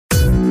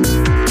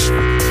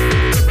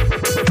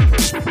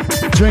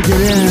Drink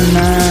it in,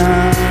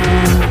 man.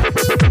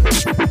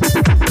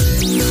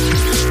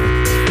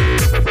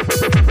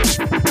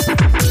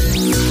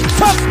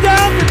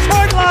 Touchdown,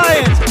 Detroit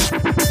Lions!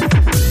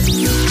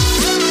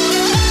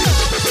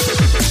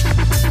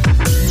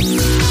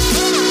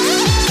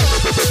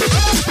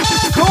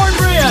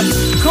 Cornbread!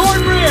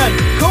 Cornbread!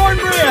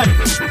 Cornbread!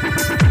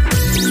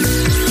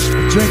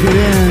 Drink it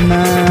in,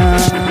 man.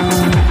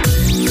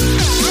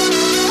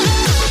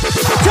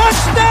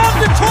 Touchdown,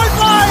 Detroit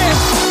Lions!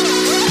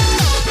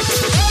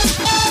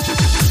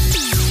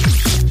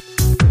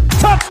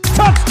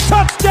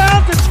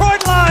 Touchdown,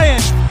 Detroit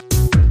Lions!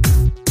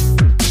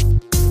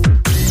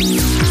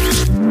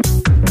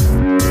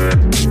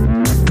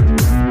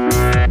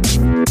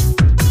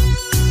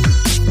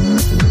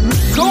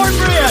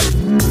 Cornbread!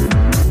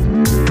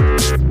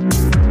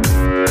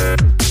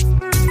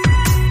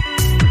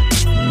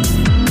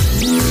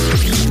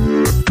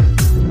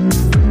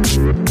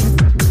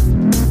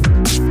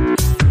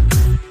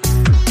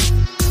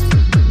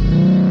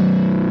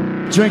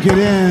 Drink it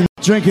in,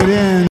 drink it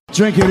in,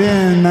 drink it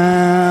in,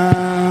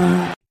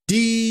 man.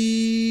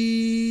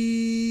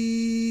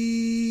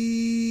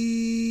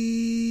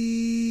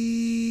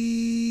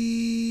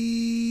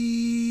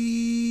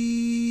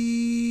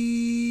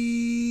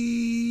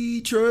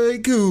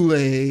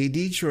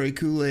 Detroit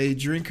Kool-Aid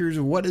drinkers.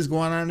 What is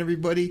going on,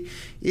 everybody?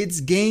 It's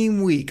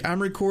game week.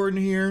 I'm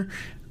recording here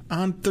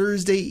on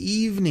Thursday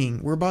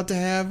evening. We're about to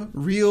have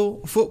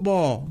real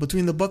football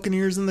between the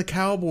Buccaneers and the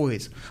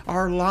Cowboys.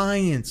 Our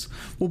Lions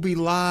will be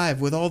live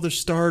with all their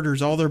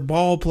starters, all their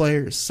ball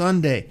players,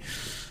 Sunday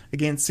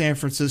against San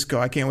Francisco.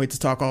 I can't wait to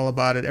talk all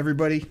about it.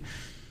 Everybody,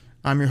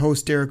 I'm your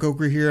host, Derek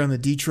Oaker, here on the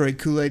Detroit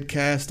Kool-Aid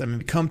Cast. I'm going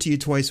to come to you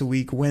twice a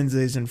week,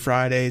 Wednesdays and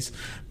Fridays.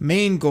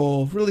 Main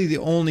goal, really the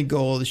only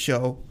goal of the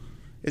show,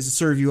 is to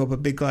serve you up a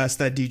big glass of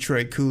that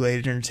Detroit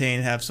Kool-Aid, entertain,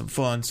 and have some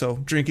fun. So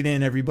drink it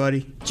in,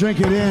 everybody. Drink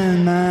it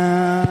in,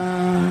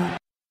 man.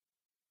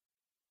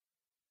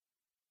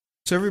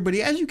 So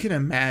everybody, as you can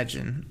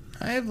imagine,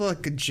 I have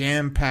like a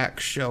jam-packed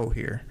show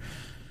here.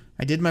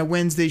 I did my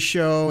Wednesday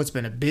show. It's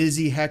been a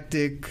busy,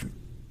 hectic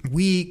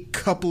week,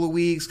 couple of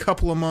weeks,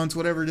 couple of months,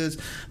 whatever it is.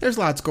 There's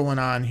lots going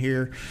on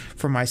here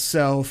for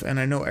myself, and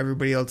I know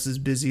everybody else is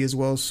busy as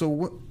well.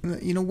 So,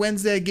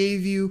 Wednesday I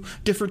gave you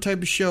a different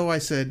type of show. I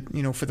said,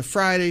 for the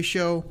Friday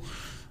show,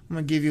 I'm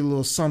going to give you a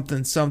little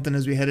something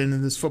as we head into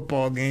this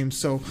football game.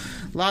 So,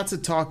 lots to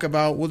talk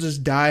about. We'll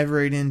just dive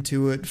right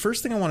into it.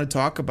 First thing I want to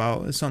talk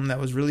about is something that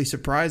was really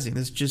surprising.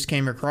 This just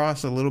came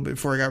across a little bit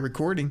before I got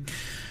recording.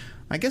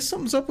 I guess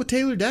something's up with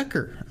Taylor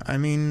Decker. I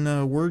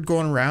mean, word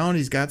going around,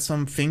 he's got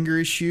some finger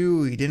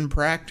issue. He didn't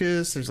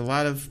practice. There's a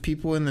lot of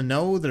people in the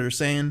know that are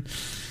saying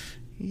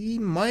he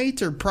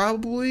might or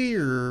probably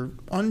or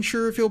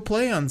unsure if he'll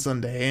play on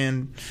Sunday.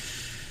 And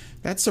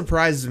that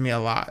surprises me a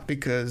lot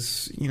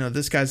because,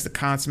 this guy's the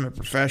consummate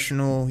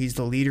professional. He's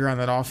the leader on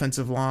that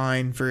offensive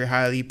line, very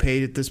highly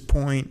paid at this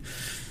point,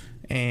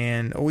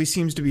 and always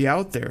seems to be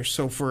out there.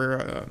 So for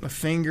a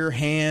finger,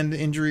 hand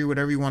injury,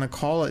 whatever you want to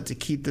call it, to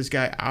keep this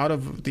guy out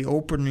of the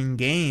opening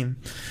game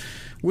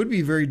would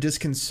be very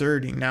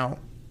disconcerting. Now,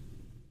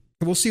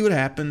 we'll see what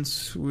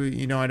happens.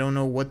 I don't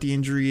know what the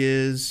injury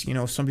is.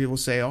 Some people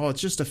say, oh,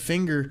 it's just a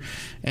finger,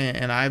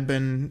 and I've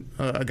been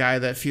a guy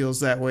that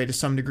feels that way to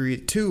some degree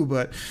too.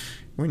 But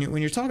when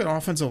you're talking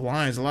offensive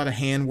line, there's a lot of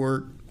hand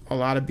work, a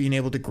lot of being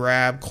able to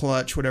grab,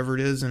 clutch, whatever it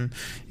is. And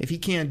if he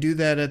can't do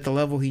that at the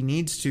level he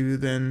needs to,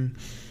 then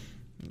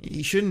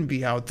he shouldn't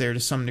be out there to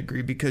some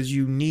degree, because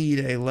you need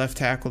a left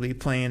tackle to be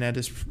playing at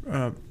his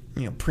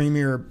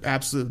premier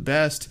absolute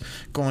best,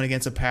 going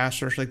against a pass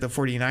rush like the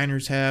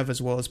 49ers have,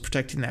 as well as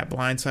protecting that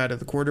blind side of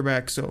the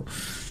quarterback. So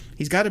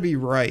he's got to be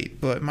right.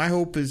 But my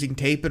hope is he can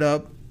tape it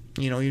up,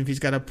 even if he's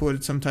got to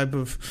put some type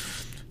of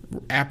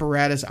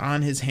apparatus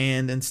on his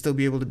hand and still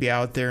be able to be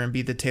out there and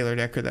be the Taylor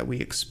Decker that we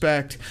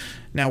expect.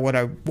 Now, what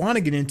I want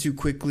to get into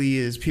quickly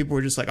is people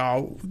are just like,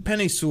 oh,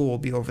 Penei Sewell will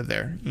be over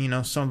there.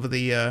 Some of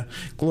the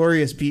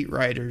glorious beat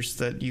writers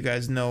that you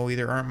guys know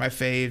either aren't my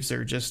faves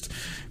or just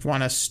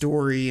want a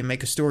story and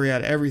make a story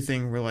out of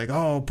everything. We're like,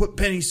 oh, put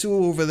Penei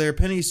Sewell over there.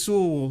 Penei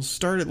Sewell will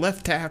start at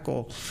left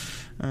tackle.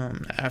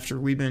 After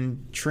we've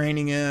been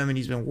training him and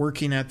he's been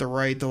working at the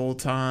right the whole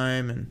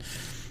time. And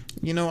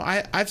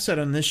I've said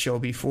on this show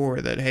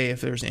before that, hey, if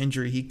there's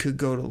injury, he could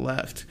go to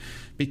left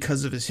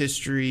because of his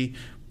history.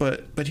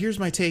 But here's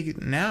my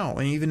take now,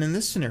 and even in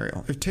this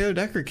scenario, if Taylor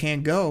Decker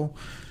can't go,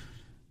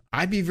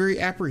 I'd be very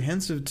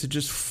apprehensive to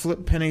just flip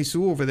Penei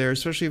Sewell over there,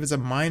 especially if it's a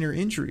minor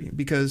injury,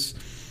 because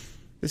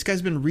this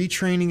guy's been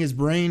retraining his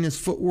brain, his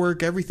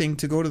footwork, everything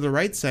to go to the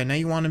right side. Now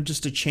you want him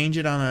just to change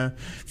it on a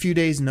few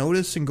days'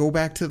 notice and go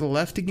back to the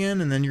left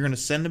again, and then you're going to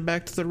send him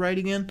back to the right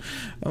again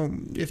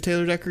if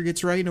Taylor Decker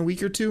gets right in a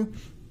week or two?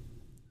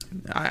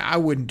 I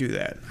wouldn't do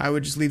that. I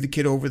would just leave the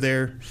kid over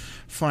there,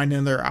 find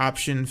another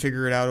option,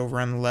 figure it out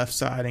over on the left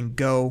side, and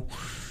go.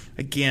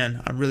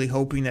 Again, I'm really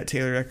hoping that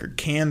Taylor Decker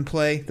can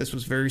play. This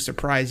was very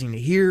surprising to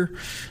hear,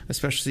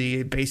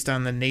 especially based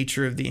on the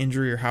nature of the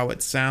injury or how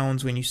it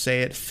sounds when you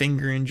say it,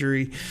 finger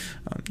injury.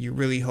 You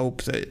really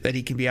hope that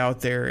he can be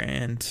out there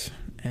and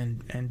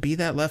and be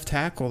that left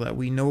tackle that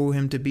we know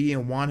him to be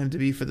and want him to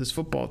be for this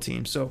football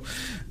team. So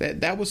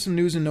that was some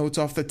news and notes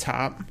off the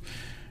top.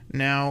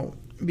 Now,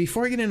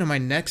 before I get into my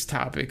next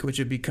topic, which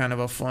would be kind of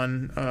a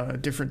fun,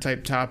 different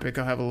type topic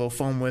I'll have a little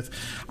fun with,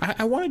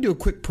 I want to do a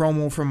quick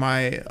promo for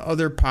my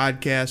other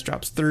podcast.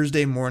 Drops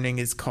Thursday morning.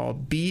 It's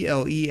called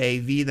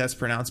BLEAV. That's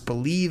pronounced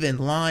Believe in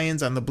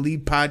Lions on the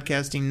Believe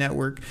Podcasting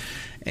Network.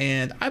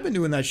 And I've been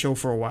doing that show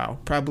for a while,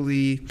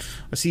 probably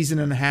a season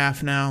and a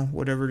half now,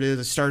 whatever it is.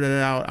 I started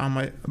it out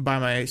by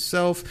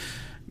myself.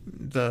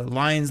 The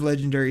Lions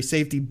legendary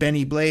safety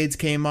Benny Blades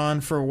came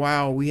on for a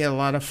while. We had a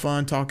lot of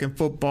fun talking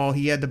football.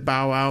 He had to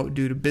bow out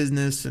due to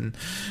business and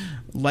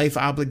life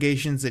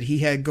obligations that he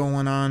had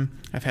going on.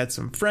 I've had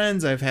some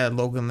friends. I've had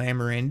Logan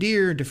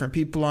Lamorandier, different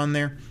people on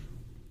there.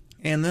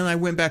 And then I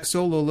went back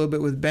solo a little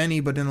bit with Benny,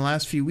 but in the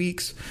last few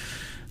weeks,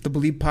 the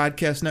Believe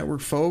Podcast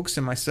Network folks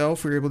and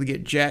myself, we were able to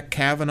get Jack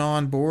Kavanaugh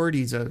on board.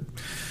 He's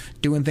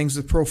doing things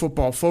with Pro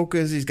Football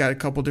Focus. He's got a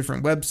couple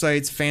different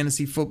websites,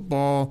 fantasy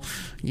football,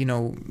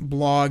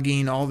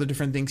 blogging, all the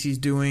different things he's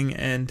doing.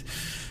 And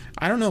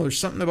I don't know, there's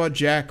something about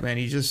Jack, man.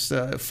 He's just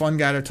a fun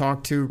guy to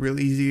talk to, real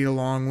easy to get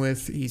along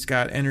with. He's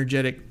got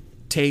energetic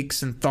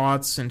takes and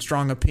thoughts and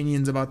strong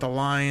opinions about the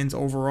Lions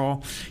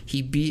overall.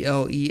 He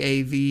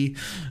BLEAV,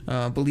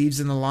 believes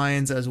in the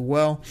Lions as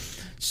well.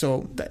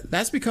 So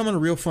that's becoming a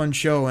real fun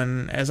show,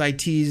 and as I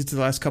teased the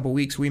last couple of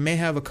weeks, we may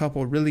have a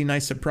couple really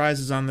nice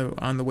surprises on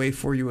the way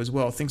for you as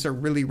well. Things are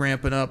really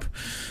ramping up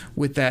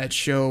with that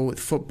show, with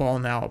football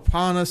now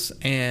upon us,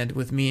 and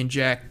with me and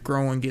Jack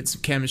growing, get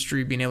some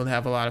chemistry, being able to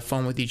have a lot of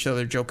fun with each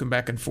other, joking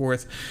back and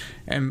forth,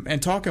 and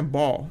talking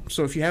ball.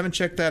 So if you haven't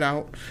checked that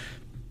out,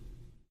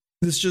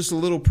 this is just a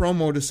little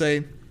promo to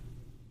say,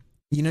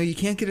 you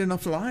can't get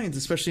enough Lions,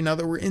 especially now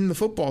that we're in the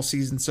football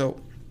season. So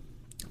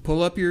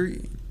pull up your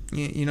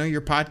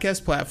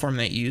podcast platform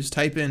that you use,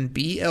 type in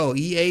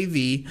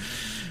BLEAV,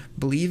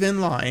 Believe in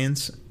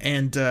Lions,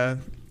 and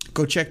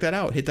go check that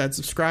out. Hit that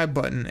subscribe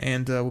button,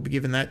 and we'll be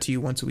giving that to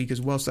you once a week as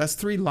well. So that's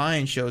 3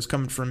 Lions shows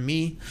coming from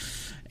me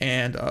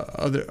and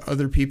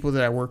other people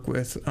that I work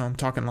with,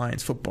 talking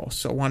Lions football.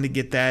 So I wanted to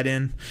get that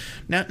in.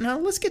 Now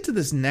let's get to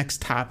this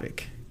next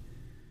topic.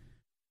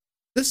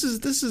 This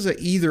is a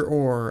either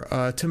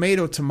or,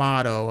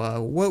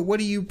 tomato. What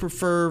do you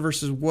prefer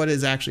versus what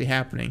is actually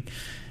happening?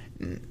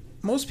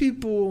 Most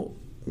people,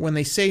 when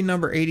they say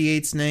number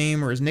 88's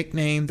name or his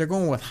nickname, they're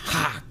going with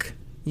Hawk.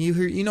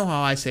 You know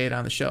how I say it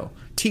on the show.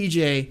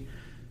 TJ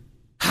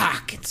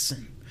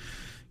Hockenson.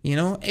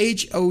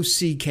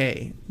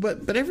 Hock.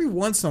 But every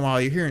once in a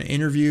while you hear an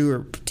interview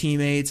or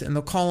teammates and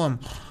they'll call him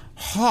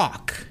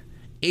Hawk.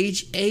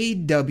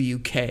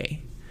 HAWK.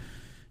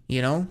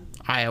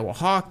 Iowa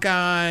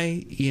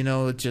Hawkeye.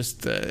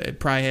 It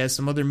probably has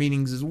some other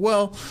meanings as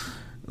well.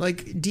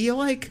 Like, do you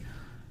like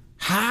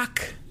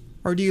Hawk?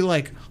 Or do you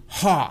like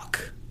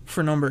Hawk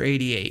for number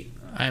 88?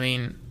 I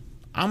mean,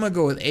 I'm going to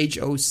go with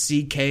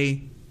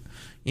HOCK.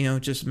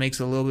 Just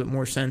makes a little bit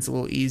more sense, a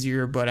little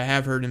easier. But I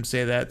have heard him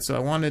say that. So I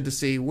wanted to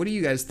see, what do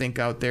you guys think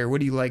out there? What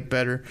do you like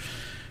better?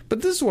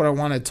 But this is what I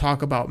want to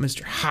talk about,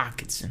 Mr.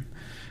 Hockenson.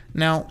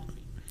 Now,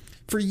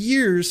 for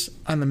years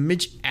on the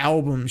Mitch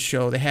Albom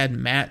show, they had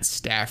Matt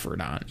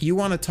Stafford on. You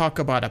want to talk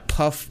about a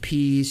puff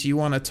piece. You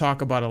want to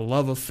talk about a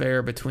love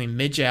affair between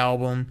Mitch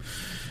Albom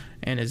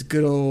and his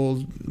good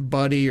old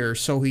buddy, or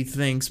so he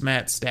thinks,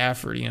 Matt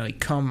Stafford. He'd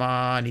come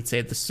on, he'd say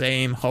the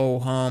same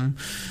ho-hum,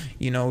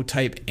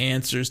 type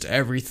answers to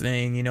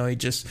everything. He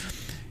just,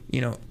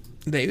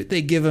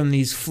 they give him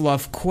these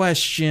fluff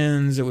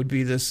questions. It would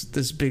be this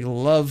big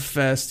love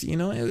fest.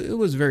 It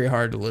was very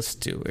hard to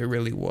listen to. It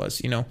really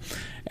was,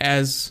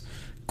 as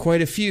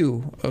quite a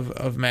few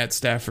of Matt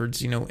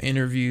Stafford's,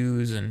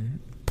 interviews and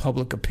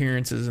public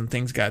appearances and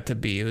things got to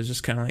be. It was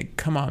just kind of like,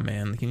 come on,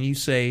 man, can you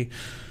say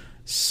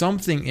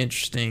something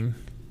interesting?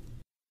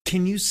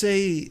 Can you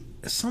say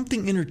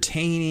something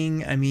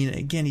entertaining? I mean,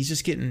 again, he's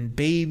just getting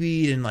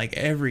babied, and like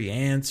every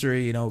answer,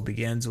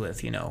 begins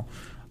with, Yeah,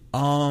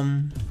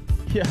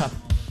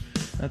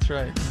 that's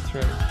right.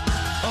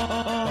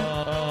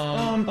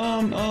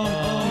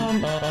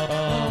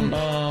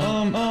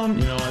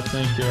 I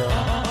think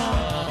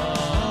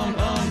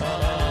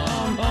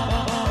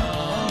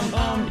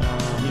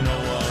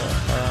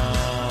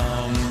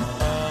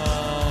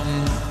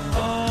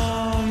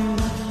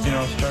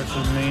starts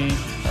with me.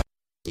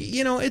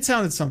 It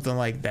sounded something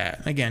like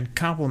that. Again,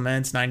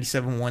 compliments.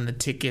 97 won the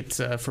ticket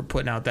for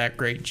putting out that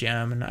great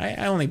gem, and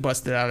I only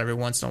bust it out every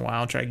once in a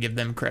while and try to give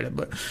them credit,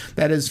 but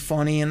that is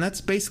funny, and that's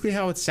basically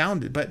how it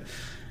sounded. But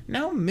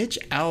now Mitch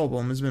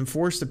Albom has been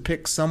forced to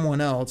pick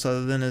someone else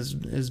other than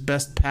his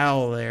best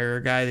pal there,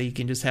 a guy that you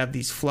can just have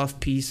these fluff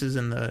pieces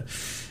in the,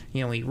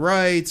 he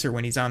writes or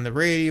when he's on the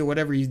radio,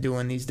 whatever he's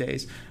doing these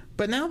days.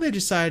 But now they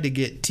decided to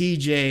get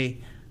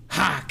TJ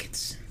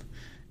Hockenson.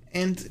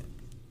 And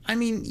I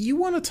mean, you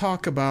want to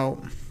talk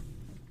about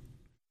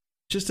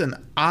just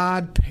an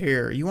odd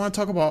pair. You want to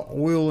talk about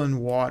oil and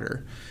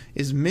water.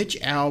 Is Mitch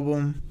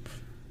Albom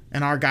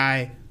and our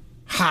guy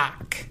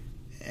Hawk.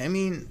 I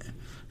mean,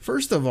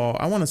 First of all,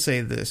 I want to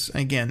say this.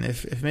 Again,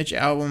 if Mitch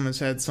Albom has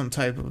had some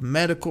type of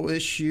medical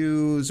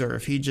issues, or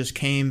if he just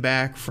came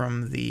back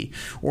from the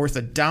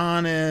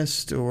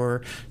orthodontist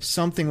or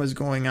something was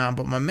going on,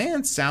 but my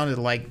man sounded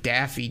like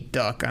Daffy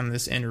Duck on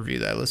this interview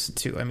that I listened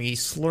to. I mean,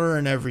 he's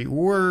slurring every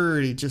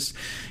word. He just,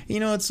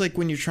 it's like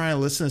when you're trying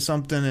to listen to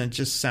something and it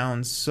just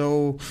sounds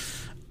so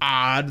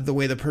odd the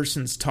way the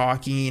person's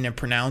talking and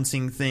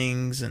pronouncing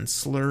things and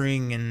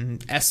slurring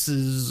and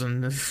S's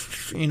and it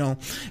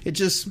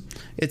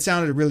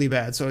sounded really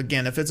bad. So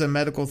again, if it's a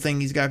medical thing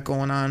he's got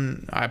going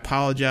on, I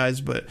apologize,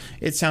 but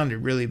it sounded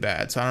really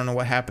bad. So I don't know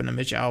what happened to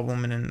Mitch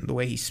Albom and the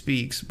way he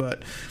speaks,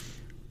 but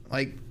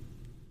like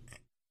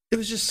it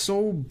was just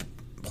so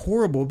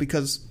horrible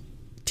because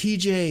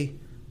TJ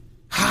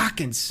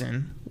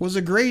Hockenson was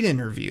a great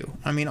interview.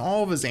 I mean,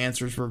 all of his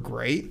answers were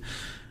great.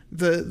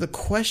 The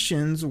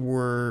questions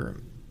were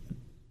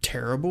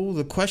terrible.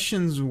 The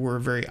questions were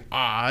very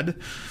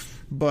odd,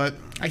 but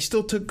I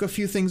still took a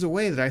few things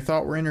away that I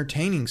thought were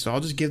entertaining, so I'll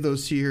just give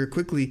those to you here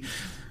quickly.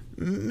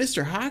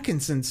 Mr.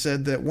 Hockenson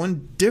said that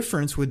one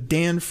difference with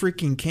Dan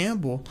freaking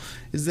Campbell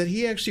is that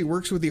he actually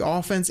works with the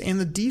offense and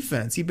the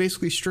defense. He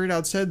basically straight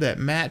out said that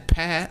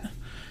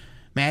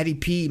Matty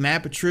P,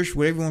 Matt Patricia,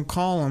 whatever you want to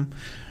call him,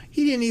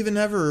 he didn't even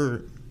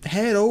ever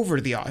head over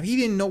to the offense. He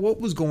didn't know what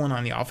was going on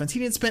in the offense.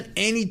 He didn't spend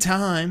any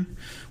time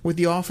with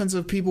the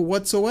offensive people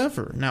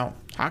whatsoever. Now,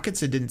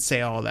 Hockenson didn't say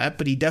all that,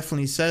 but he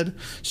definitely said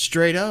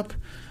straight up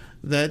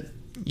that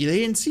they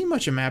didn't see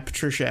much of Matt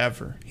Patricia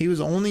ever. He was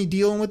only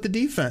dealing with the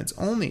defense,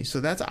 only. So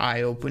that's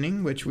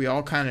eye-opening, which we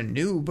all kind of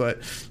knew,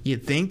 but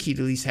you'd think he'd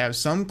at least have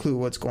some clue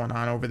what's going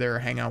on over there or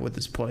hang out with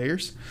his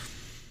players.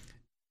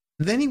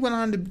 Then he went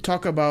on to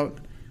talk about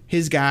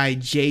his guy,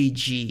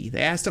 JG.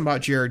 They asked him about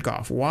Jared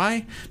Goff.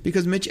 Why?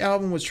 Because Mitch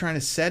Albom was trying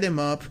to set him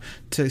up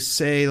to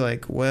say,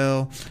 like,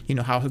 well,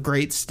 how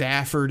great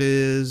Stafford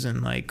is,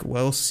 and, like,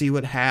 we'll see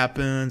what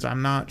happens.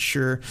 I'm not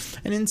sure.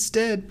 And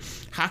instead,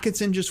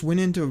 Hockenson just went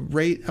into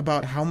rate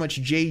about how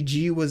much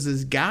JG was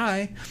his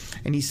guy,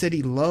 and he said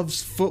he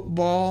loves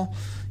football.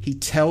 He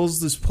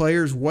tells his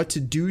players what to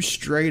do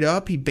straight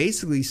up. He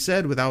basically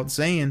said, without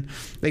saying,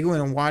 they go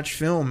in and watch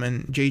film,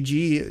 and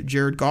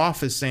Jared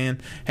Goff, is saying,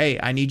 hey,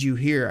 I need you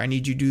here. I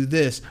need you to do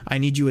this. I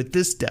need you at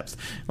this depth.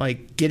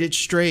 Like, get it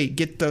straight.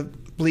 Get the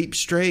bleep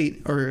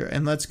straight,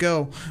 and let's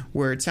go.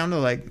 Where it sounded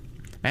like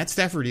Matt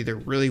Stafford either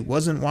really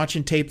wasn't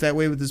watching tape that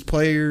way with his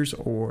players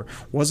or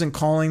wasn't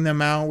calling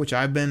them out, which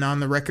I've been on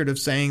the record of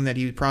saying that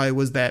he probably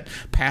was that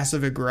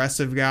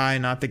passive-aggressive guy,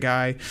 not the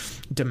guy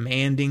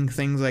demanding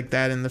things like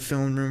that in the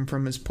film room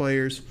from his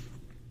players.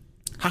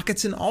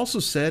 Hockenson also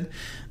said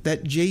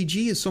that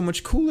JG is so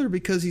much cooler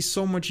because he's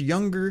so much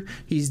younger.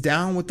 He's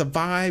down with the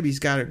vibe. He's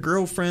got a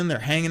girlfriend. They're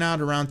hanging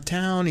out around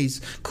town.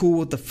 He's cool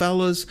with the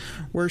fellas.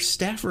 Where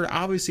Stafford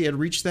obviously had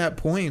reached that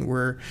point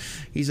where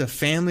he's a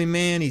family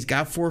man. He's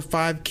got 4 or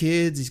 5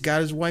 kids. He's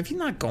got his wife. He's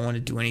not going to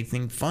do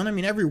anything fun. I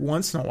mean, every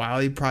once in a while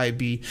he'd probably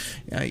be,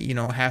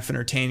 half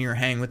entertaining or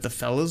hang with the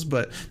fellas,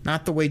 but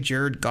not the way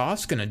Jared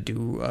Goff's going to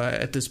do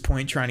at this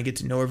point, trying to get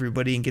to know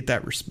everybody and get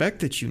that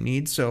respect that you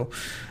need. So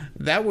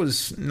that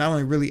was not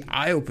only really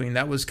eye-opening,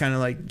 that was kind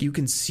of like you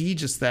can see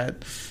just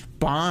that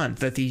bond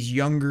that these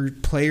younger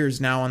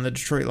players now on the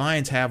Detroit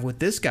Lions have with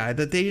this guy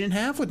that they didn't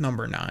have with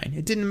number 9.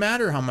 It didn't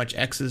matter how much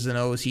X's and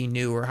O's he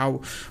knew or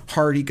how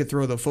hard he could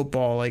throw the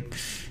football. Like,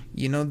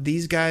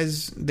 these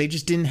guys, they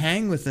just didn't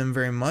hang with him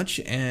very much.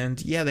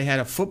 And yeah, they had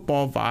a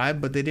football vibe,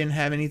 but they didn't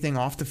have anything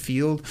off the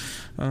field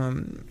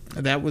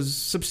that was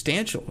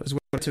substantial, is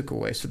what I took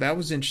away. So that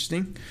was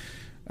interesting.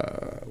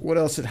 What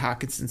else did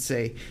Hockenson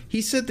say?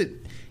 He said that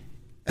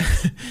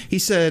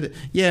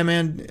yeah,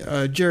 man,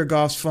 Jared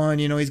Goff's fun.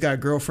 He's got a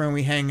girlfriend.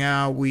 We hang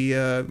out. We,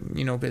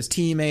 his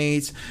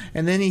teammates.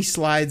 And then he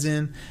slides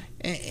in.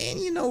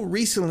 And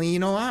recently,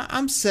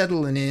 I'm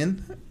settling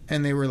in.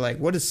 And they were like,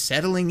 what does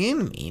settling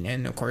in mean?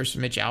 And, of course,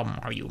 Mitch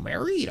Albom, are you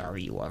married? Are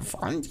you a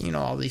fun?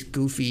 All these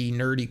goofy,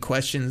 nerdy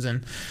questions.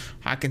 And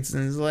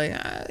Hockenson's like,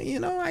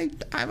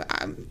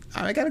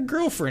 I got a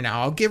girlfriend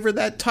now. I'll give her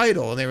that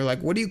title. And they were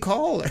like, what do you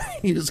call her?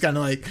 He was kind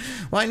of like,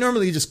 well, I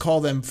normally just call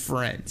them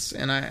friends.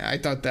 And I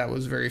thought that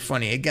was very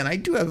funny. Again, I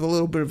do have a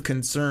little bit of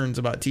concerns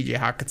about TJ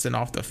Hockenson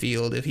off the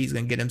field, if he's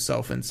going to get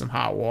himself in some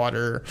hot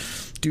water,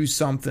 do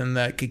something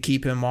that could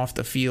keep him off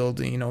the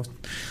field,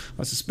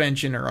 a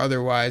suspension or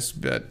otherwise.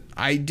 But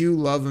I do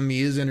love him.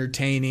 He is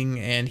entertaining,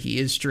 and he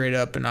is straight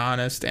up and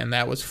honest, and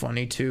that was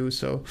funny too.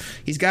 So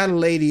he's got a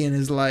lady in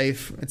his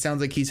life. It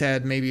sounds like he's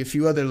had maybe a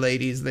few other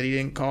ladies that he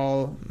didn't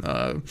call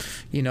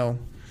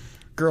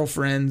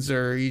girlfriends,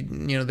 or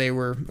they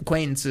were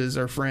acquaintances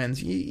or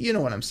friends. You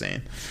know what I'm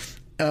saying.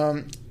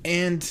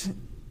 And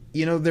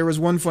there was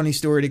one funny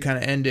story to kind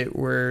of end it,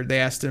 where they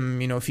asked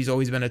him, if he's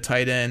always been a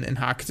tight end, and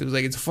Hockenson was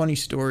like, it's a funny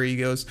story. He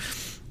goes,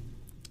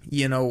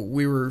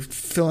 we were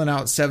filling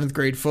out 7th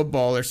grade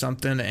football or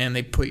something, and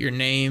they put your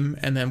name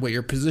and then what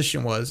your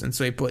position was. And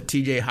so they put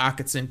TJ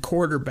Hockenson,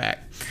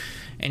 quarterback.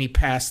 and he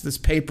passed this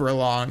paper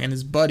along, and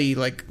his buddy,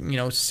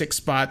 6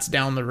 spots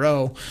down the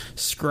row,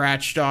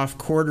 scratched off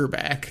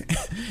quarterback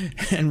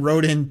and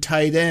wrote in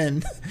tight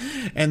end,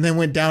 and then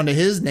went down to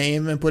his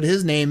name and put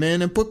his name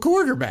in and put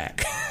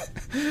quarterback.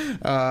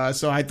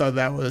 So I thought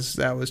that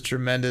was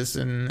tremendous,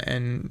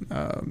 and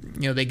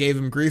they gave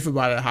him grief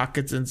about it.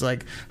 Hawkinson's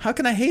like, how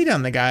can I hate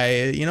on the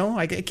guy?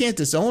 I can't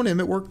disown him.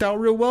 It worked out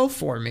real well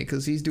for me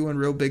because he's doing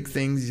real big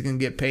things. He's gonna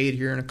get paid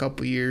here in a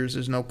couple of years.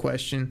 There's no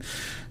question.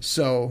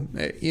 So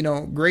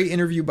great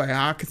interview by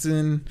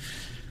Hawkinson.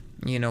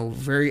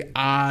 Very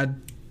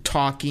odd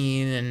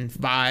talking and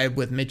vibe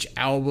with Mitch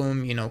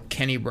Albom.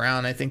 Kenny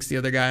Brown, I think's the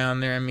other guy on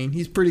there. I mean,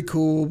 he's pretty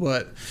cool,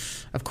 but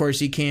of course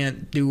he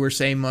can't do or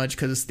say much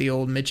because it's the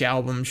old Mitch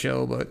Albom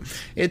show. But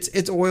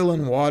it's oil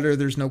and water.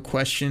 There's no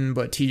question.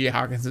 But T.J.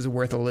 Hawkins is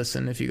worth a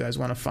listen if you guys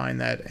want to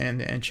find that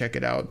and check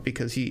it out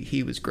because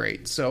he was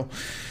great. So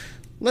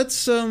let's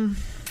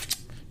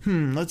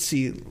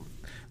see.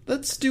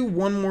 Let's do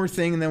one more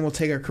thing, and then we'll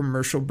take our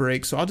commercial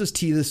break. So I'll just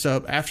tee this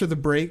up. After the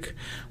break,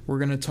 we're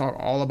going to talk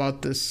all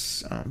about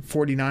this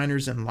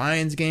 49ers and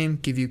Lions game,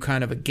 give you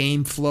kind of a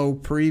game flow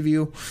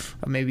preview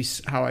of maybe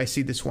how I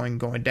see this one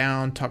going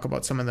down, talk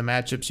about some of the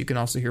matchups. You can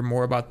also hear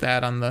more about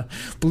that on the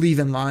Believe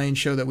in Lions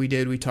show that we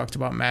did. We talked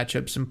about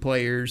matchups and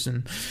players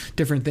and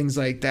different things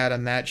like that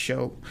on that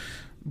show.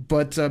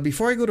 But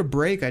before I go to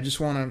break, I just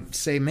want to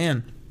say,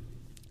 man,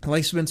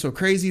 life's been so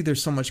crazy.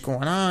 There's so much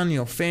going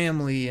on,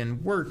 family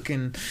and work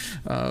and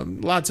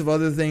lots of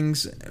other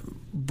things.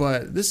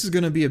 But this is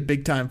going to be a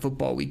big time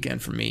football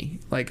weekend for me.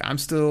 I'm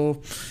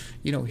still,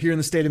 here in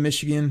the state of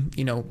Michigan,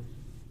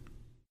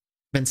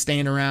 been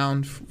staying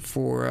around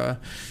for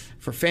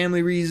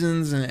family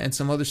reasons and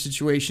some other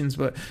situations.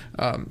 But,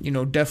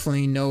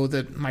 definitely know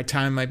that my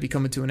time might be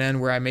coming to an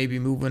end where I may be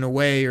moving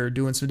away or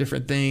doing some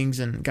different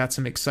things and got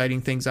some exciting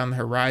things on the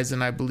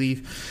horizon, I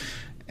believe.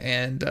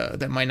 And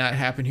that might not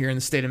happen here in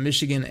the state of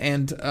Michigan.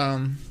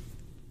 And,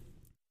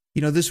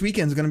 this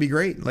weekend's going to be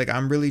great.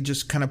 I'm really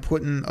just kind of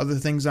putting other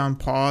things on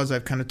pause.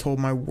 I've kind of told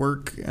my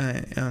work,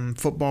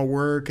 football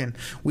work and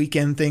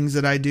weekend things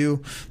that I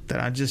do that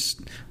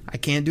I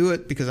can't do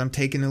it because I'm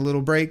taking a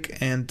little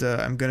break. And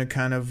I'm going to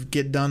kind of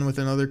get done with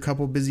another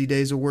couple busy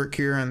days of work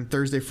here on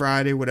Thursday,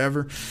 Friday,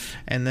 whatever.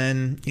 And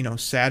then,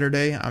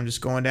 Saturday, I'm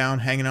just going down,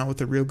 hanging out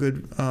with a real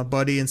good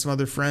buddy and some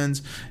other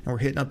friends. And we're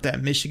hitting up that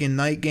Michigan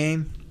night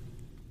game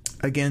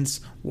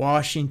against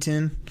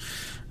Washington,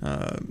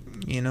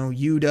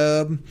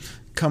 UW,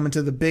 coming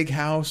to the big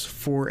house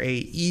for a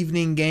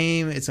evening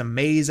game. It's a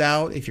maize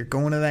out. If you're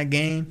going to that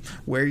game,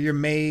 wear your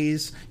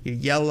maize, your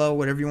yellow,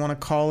 whatever you want to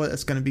call it.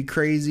 It's going to be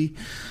crazy.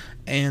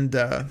 And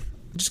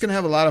just going to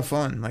have a lot of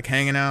fun,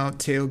 hanging out,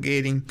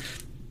 tailgating,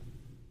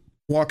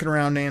 walking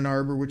around Ann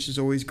Arbor, which is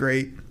always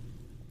great.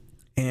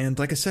 And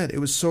like I said, it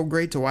was so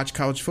great to watch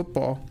college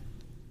football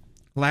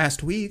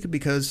last week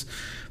because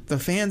the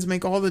fans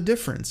make all the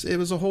difference. It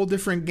was a whole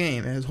different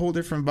game. It was a whole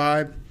different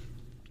vibe.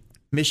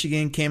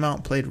 Michigan came out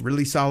and played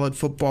really solid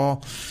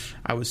football.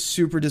 I was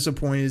super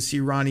disappointed to see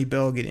Ronnie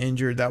Bell get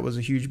injured. That was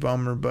a huge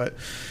bummer, but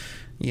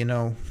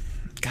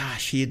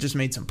gosh, he had just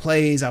made some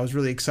plays. I was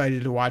really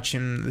excited to watch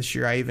him this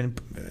year. I even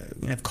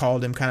have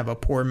called him kind of a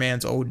poor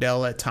man's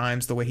Odell at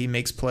times, the way he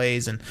makes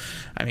plays. And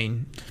I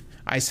mean,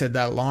 I said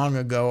that long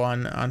ago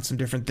on some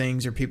different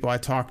things or people I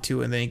talked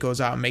to, and then he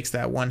goes out and makes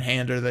that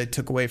one-hander that they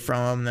took away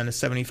from him, then a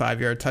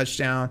 75-yard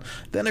touchdown,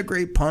 then a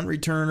great punt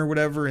return or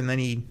whatever, and then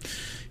he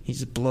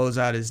just blows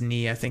out his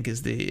knee, I think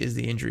is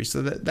the injury.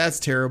 So that's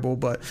terrible,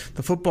 but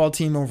the football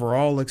team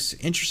overall looks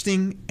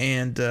interesting,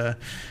 and we're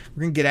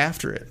going to get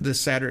after it this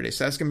Saturday.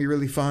 So that's going to be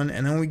really fun.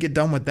 And then when we get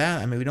done with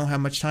that, I mean, we don't have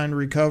much time to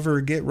recover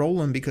or get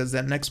rolling because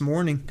that next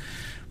morning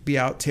be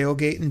out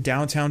tailgating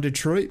downtown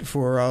Detroit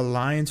for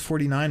Lions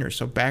 49ers.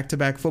 So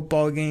back-to-back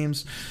football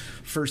games,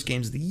 first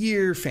games of the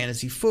year,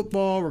 fantasy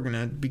football. We're going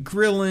to be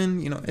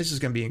grilling. It's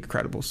just going to be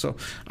incredible. So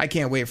I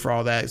can't wait for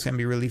all that. It's going to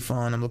be really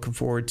fun. I'm looking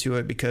forward to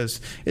it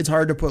because it's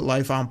hard to put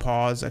life on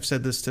pause. I've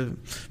said this to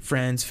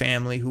friends,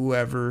 family,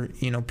 whoever,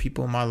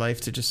 people in my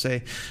life to just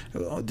say,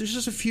 there's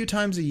just a few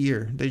times a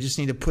year. They just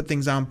need to put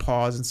things on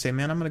pause and say,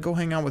 man, I'm going to go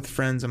hang out with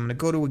friends. I'm going to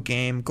go to a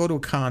game, go to a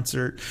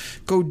concert,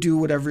 go do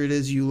whatever it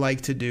is you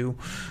like to do.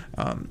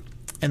 And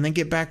then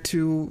get back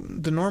to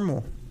the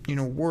normal,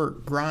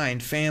 work,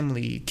 grind,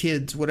 family,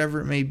 kids,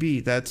 whatever it may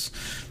be. That's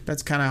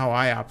kind of how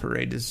I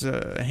operate. Is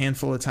a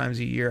handful of times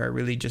a year I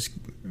really just,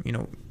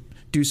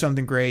 do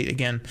something great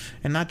again,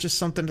 and not just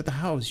something at the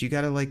house. You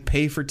got to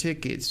pay for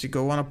tickets, you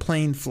go on a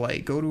plane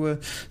flight, go to a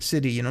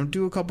city,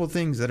 do a couple of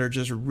things that are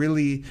just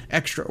really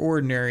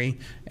extraordinary,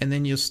 and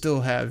then you'll still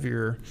have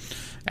your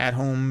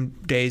at-home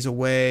days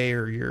away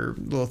or your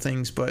little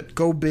things, but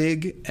go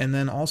big. And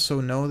then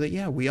also know that,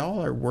 yeah, we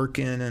all are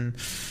working and,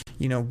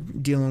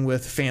 dealing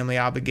with family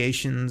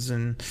obligations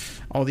and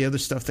all the other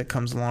stuff that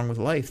comes along with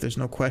life. There's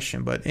no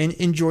question, but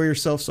enjoy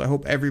yourself. So I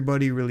hope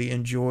everybody really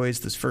enjoys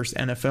this first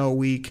NFL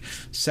week,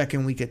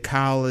 second week of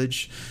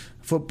college.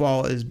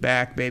 Football is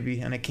back,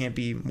 baby, and I can't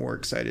be more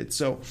excited.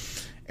 So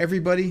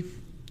everybody,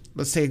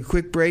 let's take a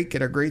quick break,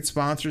 get our great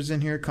sponsors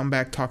in here, come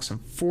back, talk some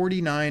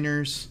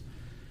 49ers.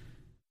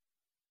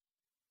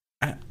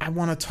 I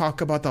want to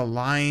talk about the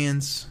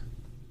Lions,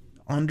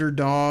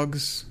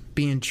 underdogs,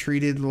 being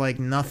treated like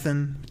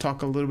nothing.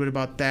 Talk a little bit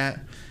about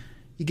that.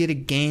 You get a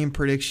game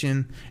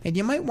prediction, and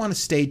you might want to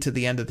stay to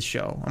the end of the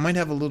show. I might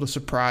have a little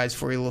surprise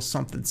for you, a little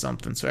something.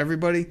 So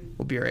everybody,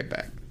 we'll be right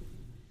back.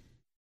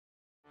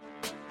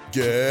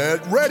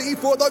 Get ready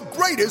for the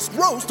greatest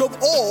roast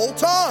of all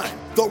time,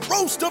 the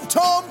Roast of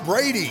Tom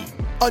Brady,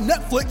 a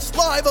Netflix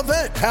live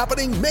event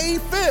happening May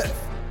 5th.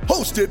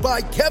 Hosted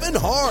by Kevin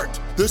Hart,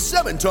 the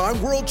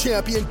 7-time world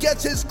champion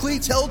gets his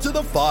cleats held to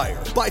the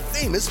fire by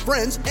famous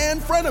friends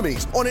and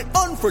frenemies on an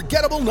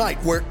unforgettable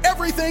night where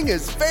everything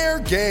is fair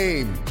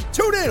game.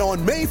 Tune in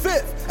on May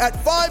 5th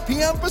at 5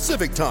 p.m.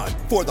 Pacific time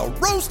for the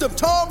Roast of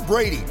Tom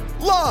Brady,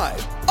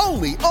 live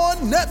only on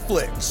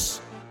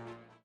Netflix.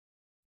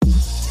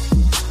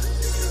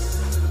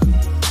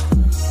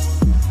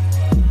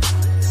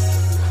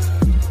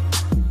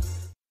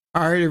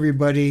 All right,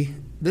 everybody.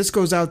 This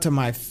goes out to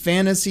my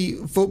fantasy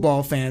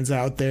football fans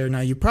out there. Now,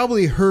 you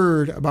probably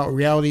heard about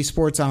Reality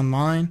Sports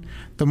Online,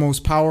 the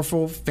most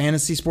powerful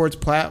fantasy sports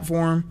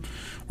platform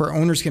where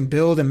owners can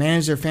build and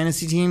manage their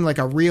fantasy team like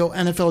a real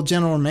NFL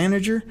general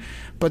manager.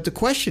 But the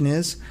question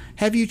is,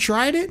 have you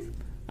tried it?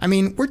 I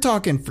mean, we're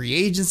talking free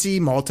agency,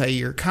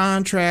 multi-year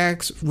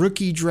contracts,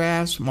 rookie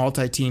drafts,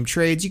 multi-team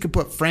trades. You can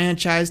put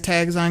franchise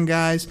tags on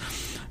guys.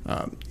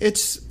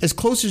 It's as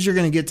close as you're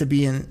going to get to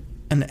being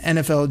an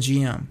NFL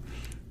GM.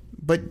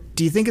 But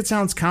do you think it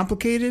sounds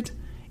complicated?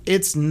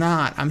 It's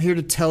not. I'm here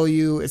to tell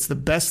you it's the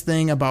best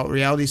thing about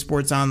Reality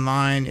Sports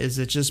Online is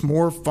it's just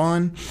more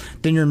fun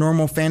than your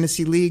normal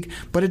fantasy league,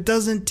 but it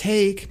doesn't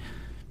take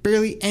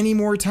barely any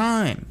more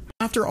time.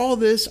 After all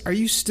this, are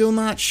you still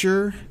not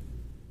sure?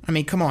 I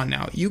mean, come on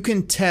now. You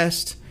can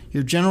test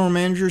your general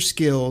manager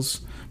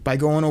skills by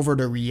going over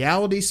to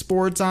Reality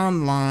Sports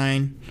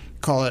Online,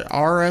 call it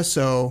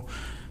RSO.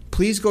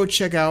 Please go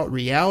check out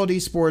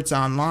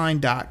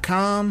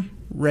realitysportsonline.com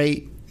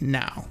right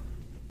now.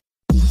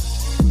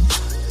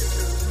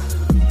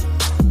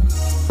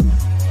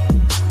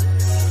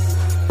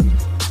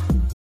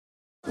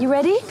 You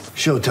ready?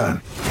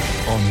 Showtime.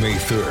 On May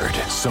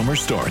 3rd, summer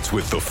starts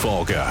with The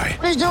Fall Guy.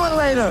 Let's do it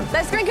later.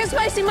 Let's drink a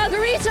spicy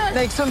margarita.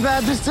 Make some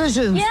bad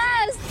decisions.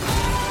 Yes.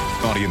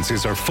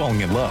 Audiences are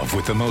falling in love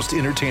with the most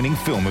entertaining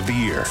film of the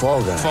year.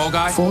 Fall Guy. Fall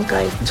Guy? Fall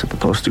guy. That's what the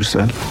poster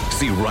said.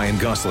 See Ryan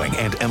Gosling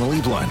and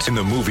Emily Blunt in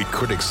the movie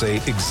critics say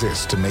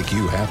exists to make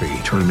you happy.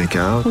 Trying to make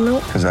it out?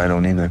 Nope. Because I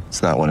don't either.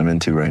 It's not what I'm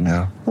into right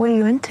now. What are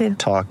you into?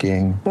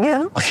 Talking.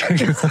 Yeah.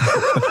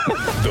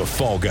 The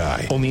Fall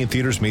Guy. Only in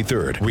theaters May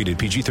 3rd. Rated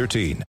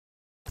PG-13.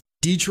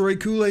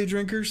 Detroit Kool-Aid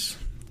drinkers,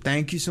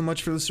 thank you so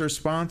much for listening to our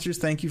sponsors.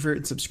 Thank you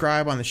for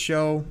subscribe on the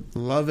show.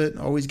 Love it.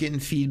 Always getting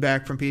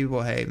feedback from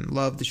people. Hey,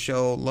 love the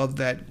show. Love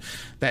that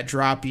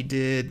drop you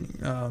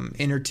did.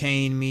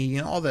 Entertain me.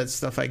 You know, all that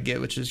stuff I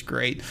get, which is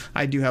great.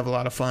 I do have a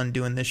lot of fun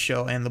doing this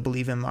show and the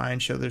Believe in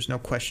Lions show. There's no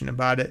question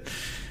about it.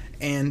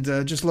 And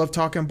just love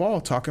talking ball,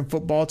 talking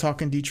football,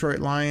 talking Detroit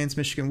Lions,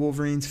 Michigan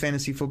Wolverines,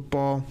 fantasy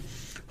football,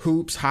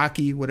 hoops,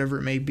 hockey, whatever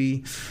it may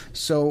be.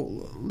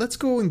 So let's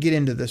go and get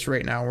into this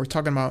right now. We're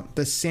talking about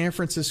the San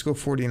Francisco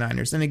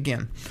 49ers. And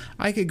again,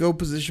 I could go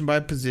position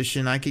by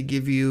position. I could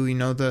give you,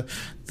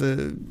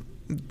 the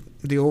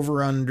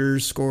over-under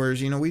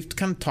scores. We've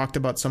kind of talked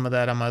about some of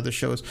that on my other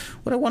shows.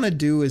 What I want to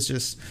do is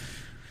just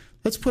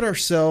let's put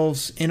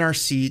ourselves in our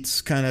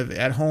seats kind of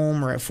at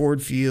home or at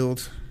Ford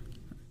Field,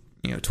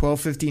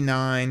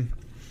 12:59,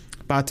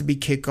 about to be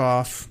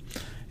kickoff,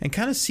 and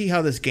kind of see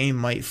how this game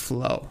might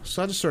flow.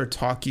 So I'll just sort of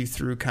talk you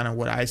through kind of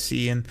what I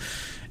see. And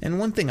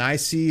one thing I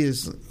see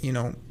is,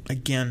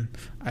 again,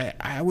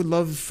 I would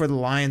love for the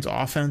Lions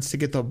offense to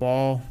get the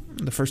ball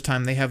the first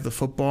time they have the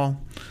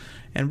football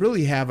and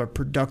really have a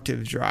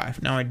productive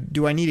drive. Now,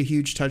 do I need a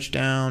huge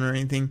touchdown or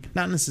anything?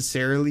 Not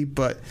necessarily,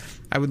 but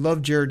I would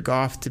love Jared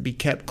Goff to be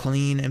kept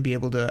clean and be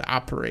able to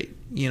operate,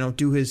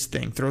 do his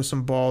thing, throw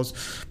some balls,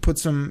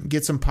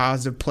 get some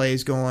positive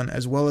plays going,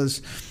 as well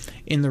as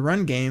in the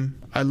run game.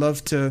 I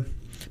love to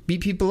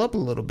beat people up a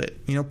little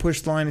bit, push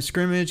the line of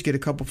scrimmage, get a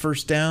couple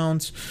first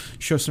downs,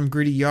 show some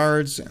gritty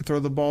yards, throw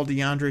the ball to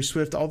DeAndre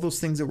Swift, all those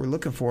things that we're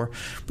looking for.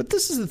 But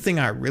this is the thing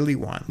I really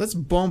want. Let's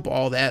bump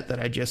all that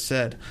I just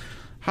said.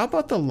 How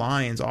about the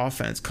Lions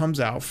offense comes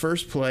out,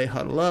 first play,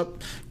 huddle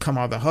up, come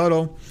out of the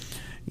huddle,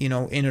 in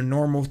a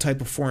normal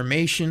type of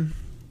formation,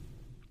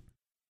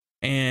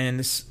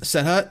 and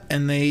set hut,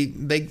 and they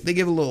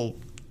give a little,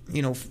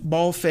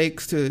 ball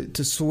fakes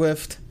to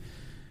Swift,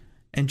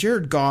 and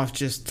Jared Goff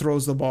just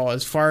throws the ball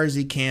as far as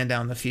he can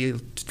down the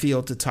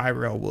field to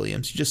Tyrell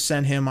Williams. You just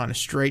send him on a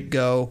straight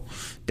go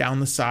down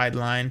the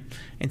sideline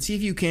and see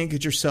if you can't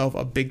get yourself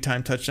a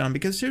big-time touchdown.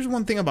 Because here's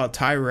one thing about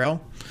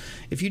Tyrell.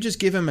 If you just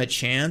give him a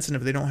chance, and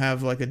if they don't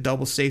have like a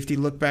double safety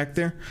look back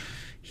there,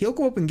 he'll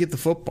go up and get the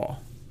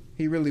football.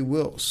 He really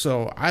will.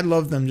 So I'd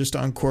love them just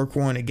to uncork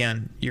one.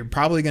 Again, you're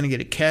probably going to get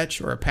a catch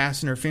or a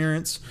pass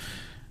interference,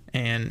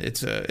 and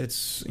it's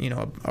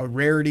a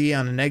rarity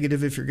on a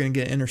negative if you're going to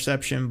get an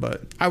interception,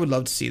 but I would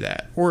love to see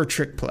that. Or a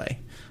trick play.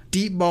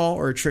 Deep ball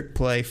or a trick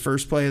play,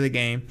 first play of the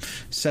game,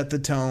 set the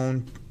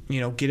tone,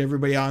 get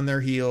everybody on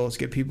their heels,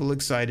 get people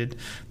excited.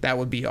 That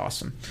would be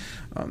awesome.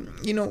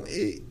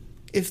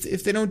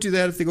 If they don't do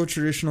that, if they go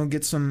traditional,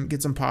 get some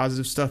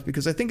positive stuff,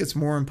 because I think it's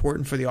more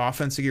important for the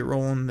offense to get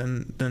rolling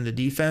than the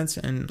defense.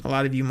 And a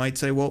lot of you might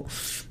say, well,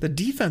 the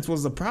defense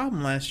was the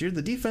problem last year.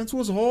 The defense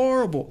was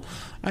horrible.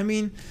 I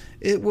mean,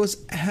 it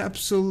was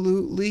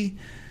absolutely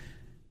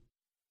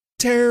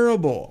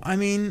terrible. I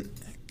mean,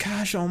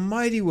 gosh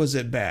almighty, was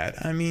it bad?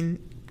 I mean,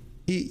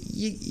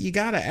 you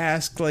got to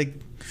ask, like,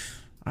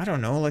 I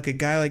don't know, like a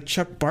guy like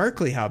Chuck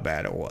Barkley how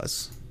bad it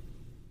was.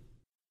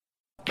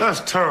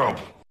 That's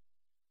terrible.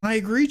 I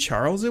agree,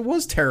 Charles. It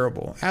was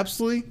terrible.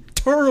 Absolutely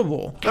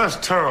terrible. That's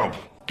terrible.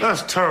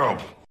 That's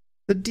terrible.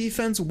 The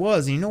defense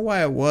was. And you know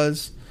why it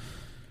was?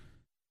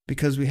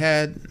 Because we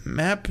had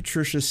Matt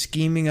Patricia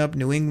scheming up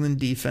New England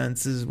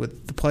defenses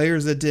with the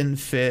players that didn't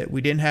fit.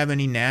 We didn't have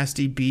any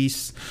nasty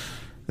beasts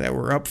that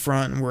were up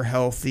front and were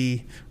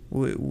healthy.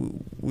 We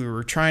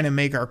were trying to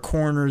make our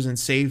corners and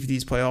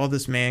safeties play all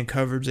this man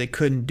coverage. They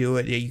couldn't do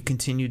it. Yet you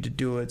continued to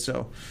do it.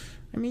 So,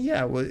 I mean,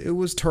 yeah, it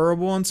was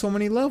terrible on so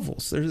many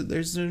levels.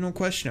 There's no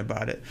question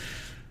about it.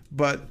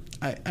 But,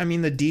 I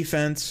mean, the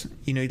defense,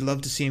 you'd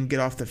love to see them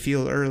get off the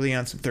field early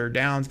on some third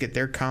downs, get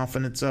their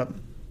confidence up.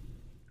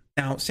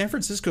 Now, San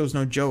Francisco is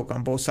no joke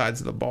on both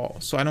sides of the ball.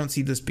 So I don't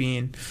see this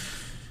being,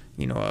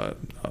 a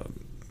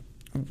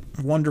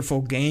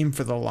wonderful game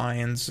for the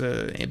Lions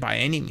by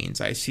any means.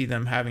 I see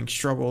them having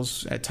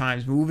struggles at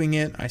times moving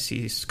it. I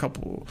see a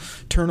couple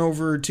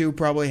turnover or two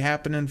probably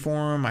happening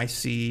for them. I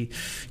see,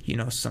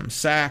 some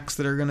sacks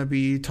that are going to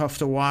be tough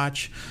to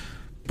watch.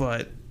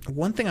 But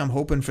one thing I'm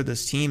hoping for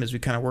this team as we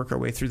kind of work our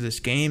way through this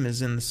game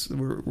is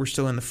we're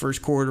still in the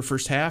first quarter,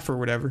 first half or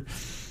whatever.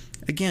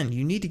 Again,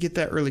 you need to get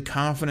that early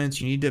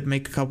confidence. You need to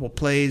make a couple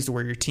plays to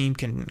where your team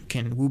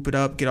can whoop it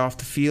up, get off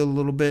the field a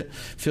little bit,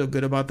 feel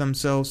good about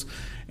themselves.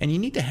 And you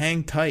need to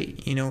hang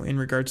tight, in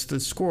regards to the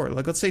score.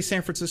 Like, let's say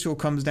San Francisco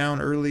comes down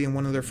early in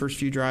one of their first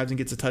few drives and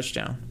gets a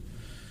touchdown.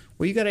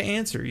 Well, you got to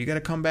answer. You got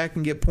to come back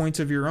and get points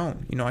of your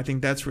own. I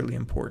think that's really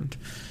important.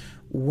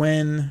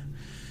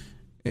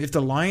 If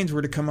the Lions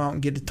were to come out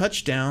and get a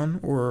touchdown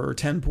or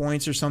 10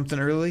 points or something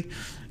early,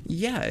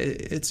 yeah,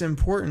 it's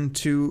important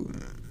to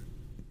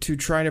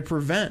try to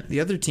prevent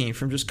the other team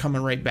from just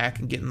coming right back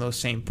and getting those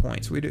same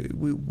points. We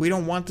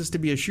don't want this to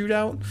be a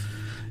shootout,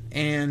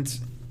 and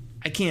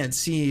I can't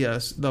see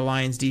the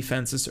Lions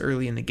defense this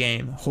early in the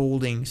game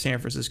holding San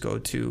Francisco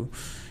to,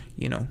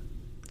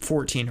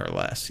 14 or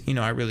less.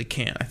 I really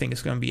can't. I think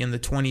it's going to be in the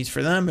 20s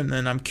for them, and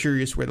then I'm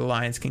curious where the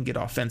Lions can get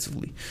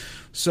offensively.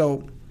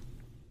 So,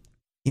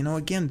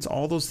 again, it's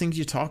all those things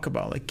you talk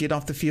about, like get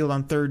off the field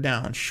on third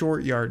down,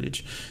 short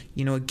yardage.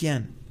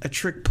 Again, a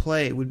trick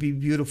play would be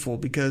beautiful,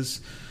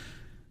 because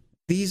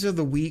these are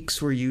the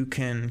weeks where you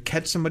can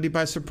catch somebody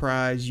by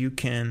surprise. You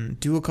can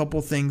do a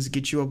couple things,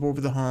 get you up over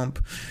the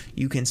hump.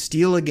 You can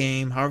steal a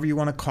game, however you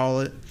want to call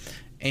it.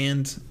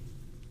 And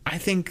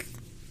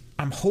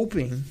I'm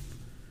hoping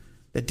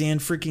that Dan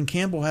freaking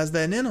Campbell has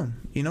that in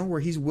him,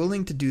 where he's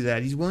willing to do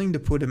that. He's willing to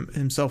put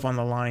himself on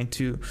the line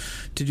to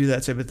do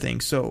that type of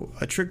thing. So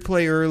a trick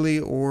play early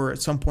or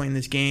at some point in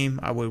this game,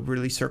 I would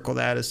really circle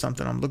that as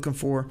something I'm looking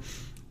for.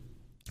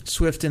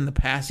 Swift in the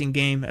passing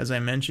game, as I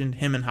mentioned,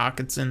 him and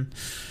Hockenson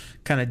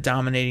kind of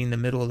dominating the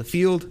middle of the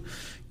field.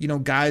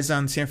 Guys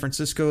on San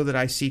Francisco that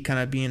I see kind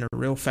of being a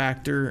real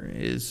factor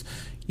is,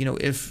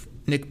 if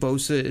Nick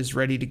Bosa is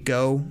ready to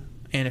go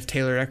and if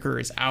Taylor Decker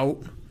is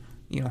out,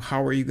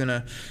 how are you going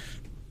to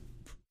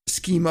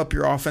scheme up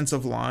your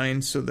offensive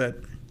line so that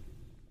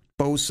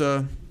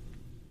Bosa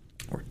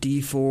or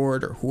D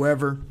Ford or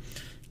whoever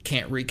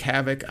can't wreak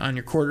havoc on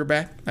your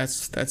quarterback?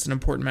 That's an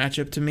important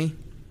matchup to me.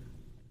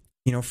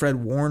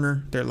 Fred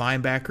Warner, their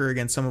linebacker,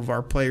 against some of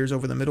our players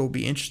over the middle will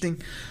be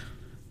interesting.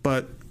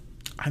 But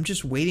I'm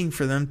just waiting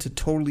for them to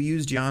totally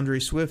use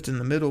DeAndre Swift in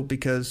the middle,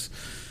 because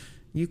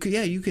you could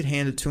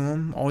hand it to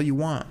him all you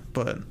want.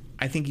 But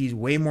I think he's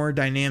way more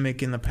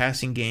dynamic in the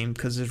passing game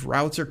because his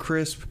routes are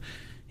crisp,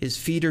 his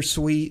feet are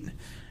sweet,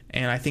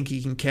 and I think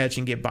he can catch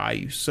and get by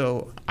you.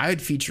 So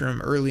I'd feature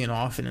him early and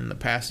often in the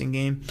passing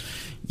game.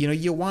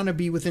 You want to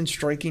be within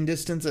striking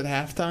distance at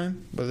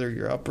halftime, whether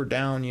you're up or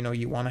down.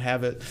 You want to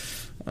have it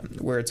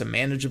where it's a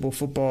manageable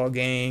football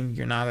game.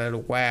 You're not at a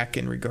whack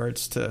in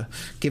regards to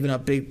giving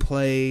up big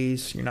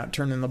plays. You're not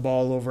turning the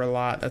ball over a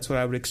lot. That's what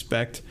I would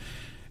expect.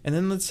 And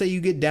then let's say you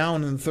get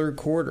down in the third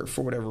quarter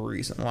for whatever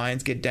reason.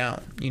 Lions get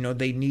down.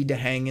 They need to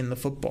hang in the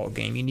football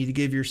game. You need to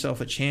give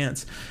yourself a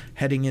chance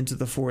heading into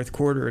the fourth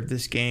quarter of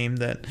this game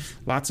that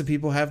lots of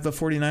people have the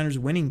 49ers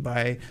winning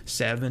by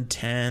 7,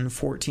 10,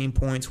 14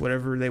 points,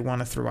 whatever they want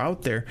to throw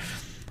out there.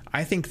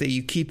 I think that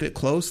you keep it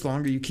close. The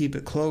longer you keep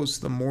it close,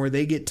 the more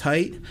they get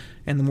tight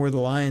and the more the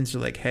Lions are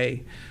like,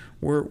 hey,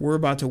 we're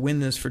about to win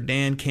this for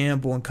Dan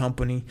Campbell and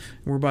company.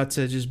 We're about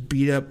to just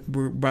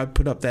we're about to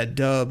put up that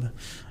dub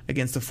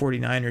against the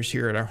 49ers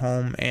here at our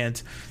home.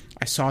 And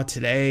I saw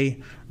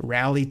today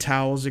rally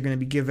towels are going to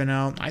be given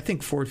out. I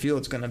think Ford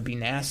Field's going to be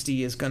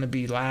nasty. It's going to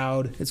be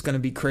loud. It's going to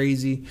be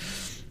crazy.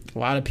 A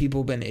lot of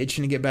people have been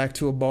itching to get back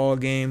to a ball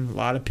game. A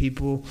lot of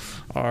people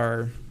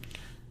are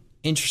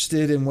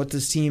interested in what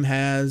this team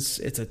has.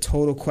 It's a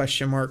total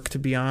question mark, to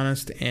be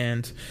honest.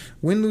 And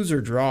win, lose,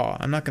 or draw,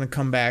 I'm not going to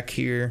come back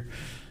here.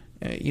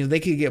 They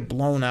could get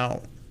blown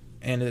out,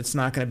 and it's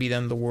not going to be the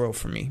end of the world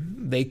for me.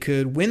 They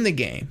could win the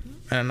game,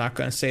 and I'm not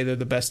going to say they're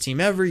the best team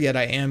ever, yet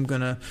I am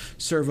going to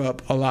serve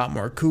up a lot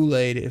more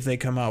Kool-Aid if they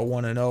come out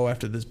 1-0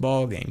 after this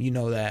ball game. You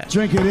know that.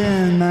 Drink it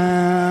in,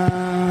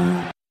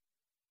 man.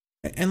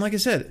 And like I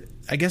said,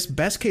 I guess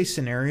best case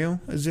scenario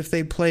is if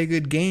they play a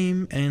good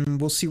game, and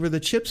we'll see where the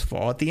chips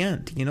fall at the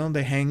end.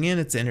 They hang in.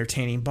 It's an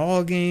entertaining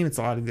ball game. It's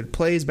a lot of good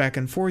plays back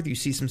and forth. You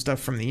see some stuff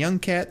from the young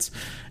cats,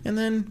 and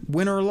then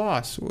win or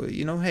loss.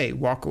 Hey,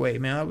 walk away,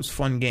 man. That was a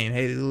fun game.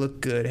 Hey, they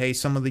look good. Hey,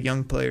 some of the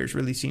young players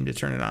really seem to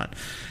turn it on.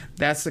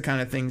 That's the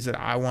kind of things that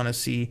I want to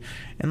see.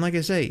 And like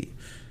I say,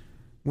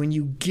 when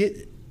you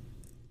get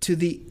to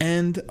the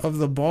end of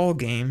the ball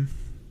game,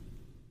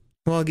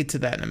 well, I'll get to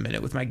that in a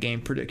minute with my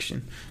game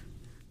prediction.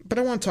 But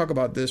I want to talk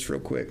about this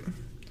real quick.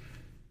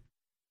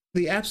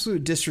 The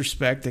absolute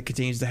disrespect that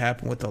continues to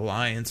happen with the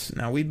Lions.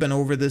 Now, we've been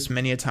over this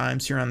many a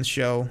times here on the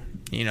show.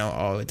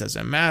 It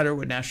doesn't matter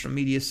what national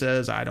media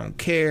says. I don't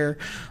care.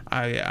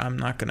 I'm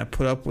not going to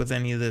put up with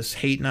any of this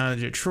hating on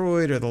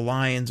Detroit or the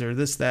Lions or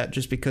this, that,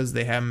 just because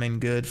they haven't been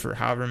good for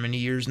however many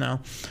years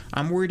now.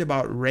 I'm worried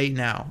about right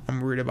now.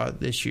 I'm worried about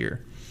this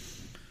year.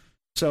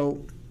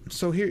 So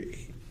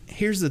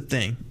here's the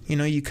thing.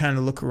 You kind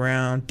of look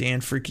around, Dan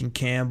freaking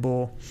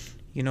Campbell,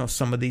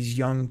 some of these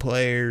young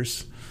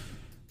players,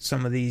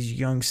 some of these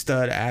young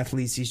stud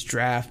athletes, these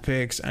draft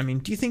picks. I mean,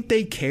 do you think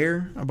they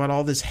care about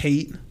all this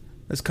hate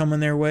that's coming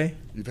their way?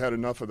 You've had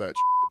enough of that.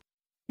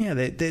 Yeah,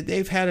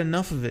 they've had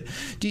enough of it.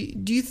 Do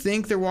you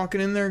think they're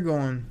walking in there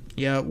going,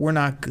 yeah, we're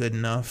not good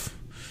enough.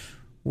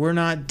 We're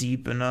not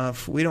deep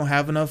enough. We don't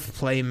have enough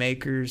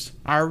playmakers.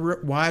 Our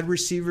wide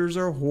receivers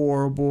are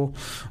horrible.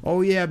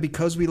 Oh, yeah,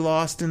 because we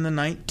lost in the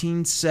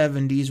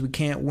 1970s, we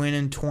can't win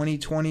in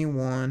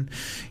 2021.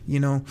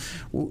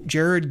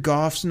 Jared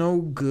Goff's no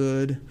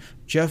good.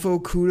 Jeff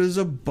Okuda's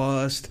a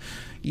bust.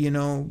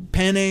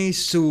 Penei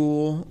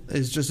Sewell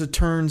is just a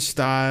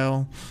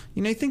turnstile.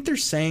 You think they're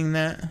saying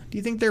that? Do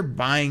you think they're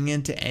buying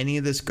into any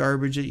of this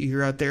garbage that you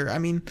hear out there? I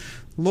mean,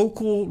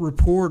 local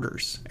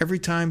reporters, every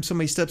time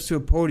somebody steps to a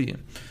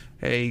podium,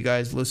 hey, you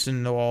guys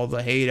listen to all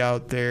the hate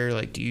out there.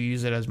 Like, do you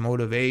use it as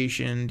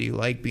motivation? Do you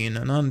like being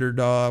an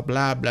underdog?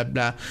 Blah, blah,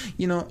 blah.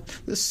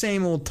 The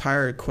same old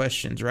tired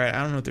questions, right?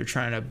 I don't know if they're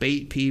trying to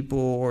bait people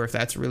or if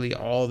that's really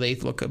all they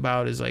look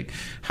about is like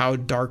how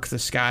dark the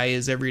sky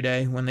is every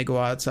day when they go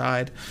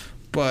outside.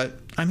 But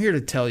I'm here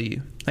to tell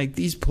you, like,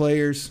 these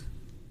players,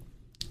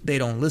 they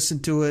don't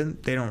listen to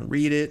it. They don't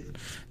read it.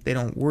 They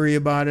don't worry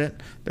about it.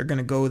 They're going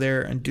to go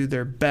there and do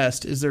their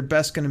best. Is their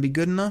best going to be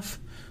good enough?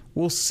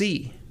 We'll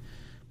see.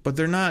 But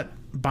they're not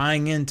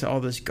buying into all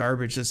this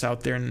garbage that's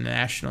out there in the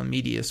national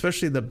media,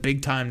 especially the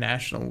big-time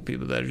national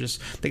people that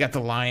are they got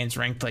the Lions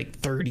ranked like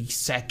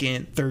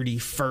 32nd,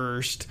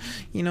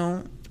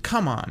 31st.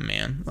 Come on,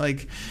 man.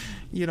 Like,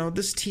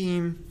 this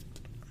team,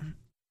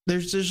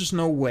 there's just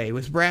no way.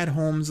 With Brad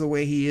Holmes the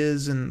way he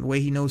is and the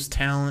way he knows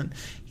talent,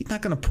 he's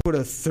not going to put a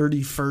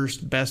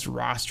 31st best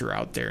roster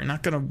out there.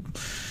 Not going to,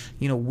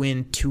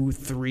 win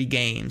 2-3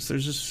 games.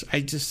 I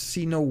just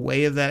see no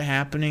way of that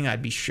happening.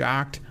 I'd be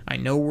shocked. I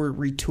know we're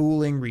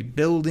retooling,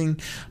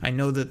 rebuilding. I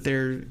know that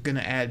they're going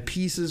to add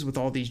pieces with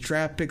all these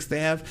draft picks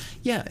they have.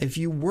 Yeah, if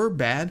you were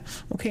bad,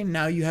 okay,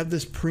 now you have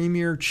this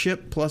premier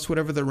chip plus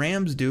whatever the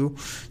Rams do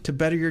to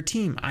better your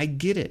team. I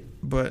get it,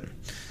 but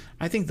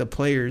I think the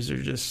players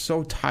are just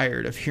so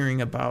tired of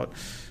hearing about,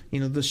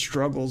 the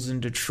struggles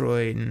in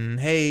Detroit and,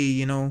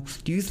 hey,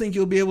 do you think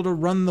you'll be able to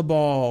run the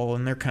ball?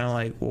 And they're kind of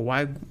like,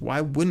 well,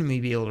 why wouldn't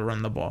we be able to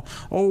run the ball?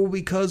 Oh,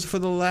 because for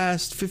the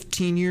last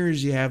 15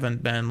 years you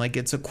haven't been. Like,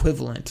 it's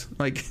equivalent.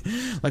 Like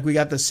we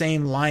got the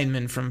same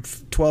lineman from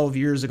 12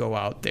 years ago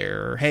out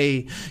there. Or,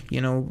 hey,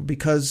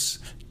 because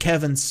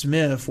Kevin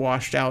Smith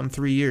washed out in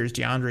 3 years,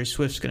 DeAndre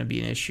Swift's going to be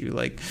an issue.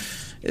 Like,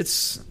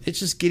 it's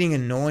just getting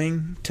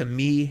annoying to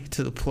me,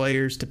 to the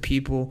players, to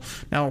people.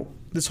 Now,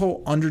 this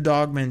whole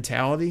underdog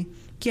mentality,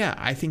 yeah,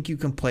 I think you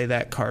can play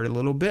that card a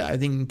little bit. I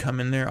think you can come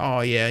in there,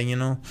 oh, yeah,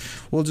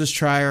 we'll just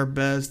try our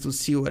best. We'll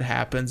see what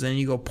happens. And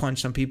you go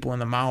punch some people in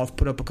the mouth,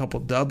 put up a couple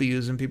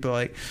W's, and people are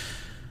like,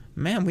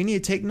 man, we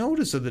need to take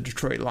notice of the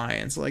Detroit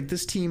Lions. Like,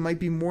 this team might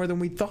be more than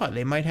we thought.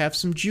 They might have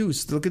some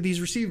juice. Look at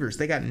these receivers.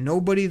 They got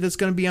nobody that's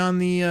going to be on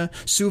the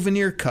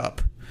souvenir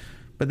cup,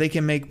 but they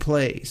can make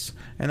plays.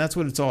 And that's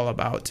what it's all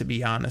about, to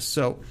be honest.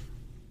 So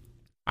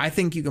I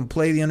think you can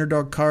play the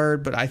underdog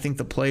card, but I think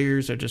the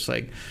players are just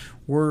like,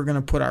 we're going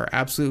to put our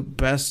absolute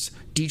best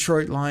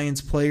Detroit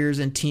Lions players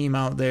and team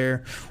out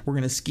there. We're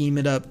going to scheme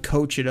it up,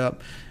 coach it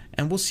up,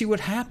 and we'll see what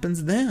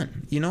happens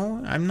then.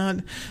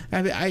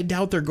 I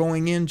doubt they're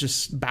going in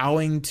just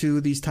bowing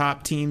to these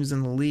top teams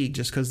in the league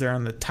just because they're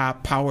on the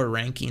top power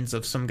rankings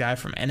of some guy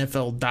from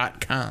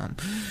NFL.com.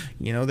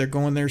 They're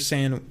going there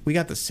saying, we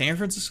got the San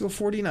Francisco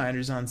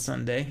 49ers on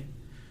Sunday.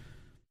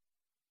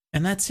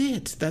 And that's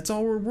it. That's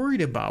all we're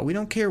worried about. We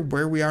don't care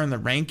where we are in the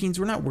rankings.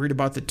 We're not worried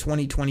about the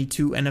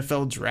 2022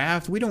 NFL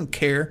draft. We don't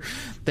care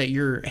that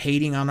you're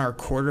hating on our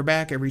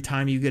quarterback every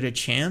time you get a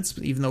chance,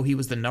 even though he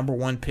was the number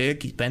one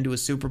pick. He's been to a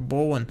Super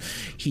Bowl, and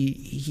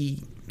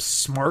he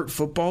smart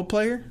football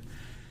player.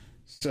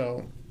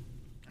 So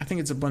I think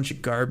it's a bunch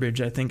of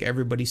garbage. I think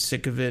everybody's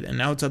sick of it. And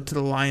now it's up to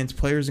the Lions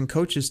players and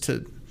coaches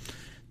to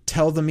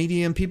tell the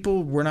media and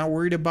people we're not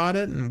worried about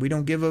it and we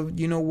don't give a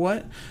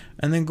you-know-what,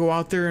 and then go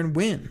out there and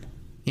win.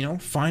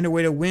 Find a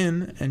way to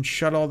win and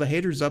shut all the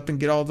haters up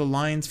and get all the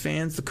Lions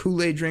fans, the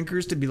Kool-Aid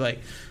drinkers, to be like,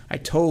 I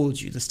told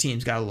you this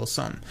team's got a little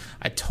something.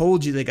 I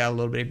told you they got a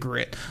little bit of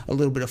grit, a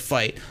little bit of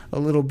fight, a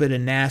little bit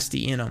of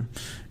nasty in them.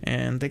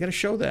 And they got to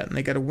show that, and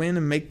they got to win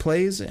and make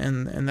plays,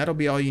 and that'll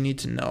be all you need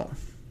to know.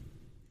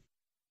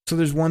 So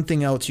there's one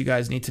thing else you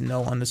guys need to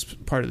know on this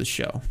part of the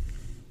show,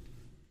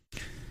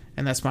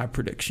 and that's my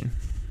prediction.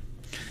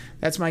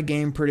 That's my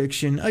game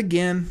prediction.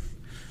 Again,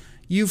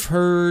 you've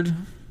heard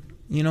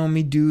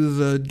me do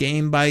the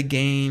game by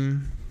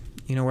game,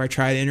 where I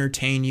try to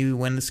entertain you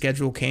when the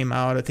schedule came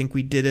out. I think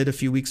we did it a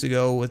few weeks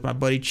ago with my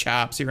buddy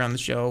Chops here on the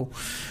show,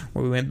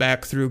 where we went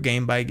back through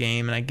game by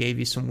game and I gave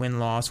you some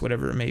win-loss,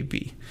 whatever it may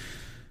be.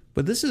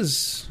 But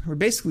we're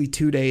basically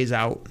 2 days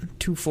out,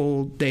 2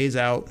 full days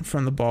out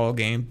from the ball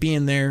game,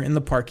 being there in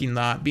the parking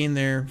lot, being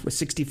there with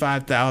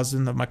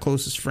 65,000 of my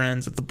closest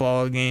friends at the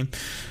ball game,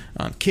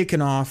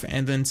 kicking off,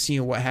 and then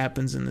seeing what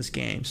happens in this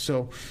game.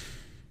 So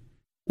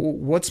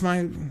what's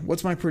my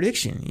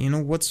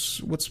prediction?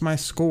 What's my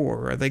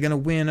score? Are they going to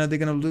win? Are they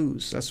going to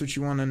lose? That's what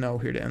you want to know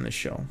here to end the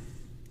show.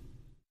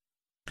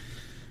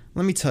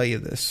 Let me tell you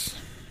this.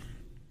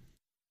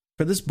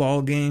 For this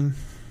ball game,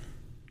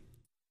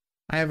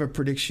 I have a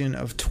prediction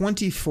of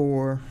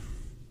 24-21.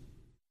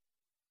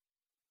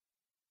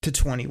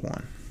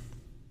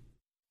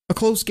 A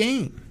close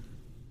game.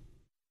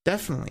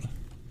 Definitely.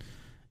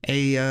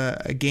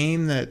 A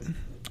game that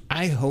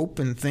I hope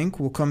and think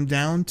will come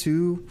down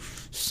to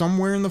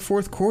somewhere in the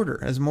fourth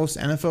quarter, as most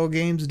NFL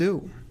games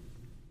do.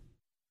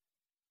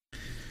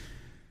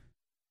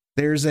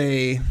 There's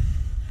a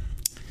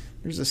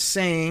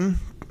saying,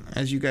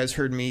 as you guys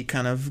heard me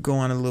kind of go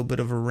on a little bit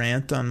of a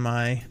rant on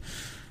my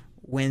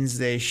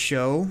Wednesday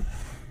show,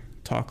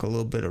 talk a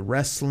little bit of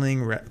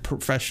wrestling.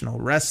 Professional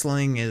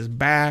wrestling is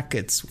back.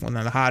 It's one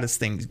of the hottest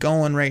things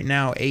going right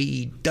now.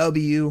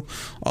 AEW,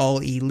 All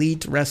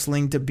Elite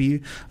Wrestling, to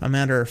be a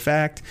matter of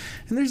fact.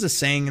 And there's a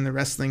saying in the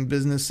wrestling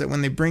business that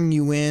when they bring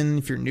you in,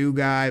 if you're a new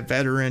guy,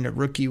 veteran, a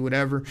rookie,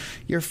 whatever,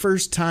 your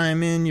first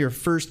time in, your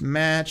first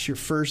match, your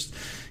first,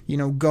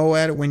 go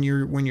at it when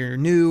you're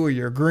new or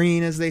you're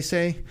green, as they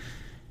say,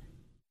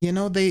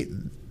 they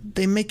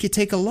make you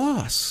take a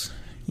loss.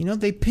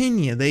 They pin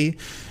you. They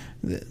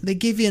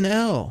give you an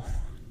L.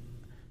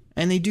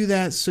 And they do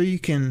that so you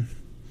can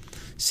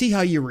see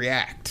how you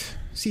react.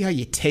 See how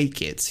you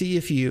take it. See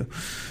if you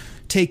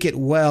take it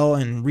well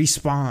and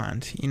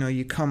respond.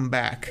 You come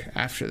back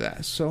after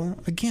that. So,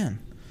 again,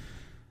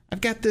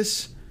 I've got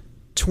this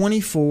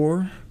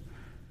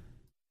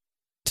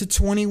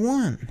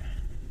 24-21.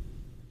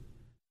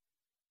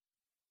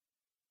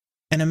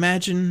 And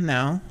imagine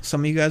now,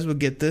 some of you guys will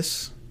get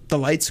this. The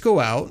lights go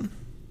out.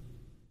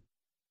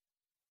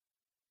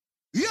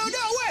 You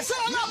know it's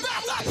all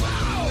about the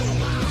power.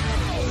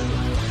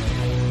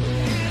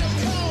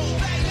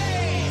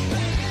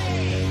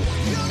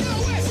 You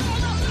know it's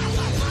all about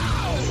the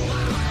power.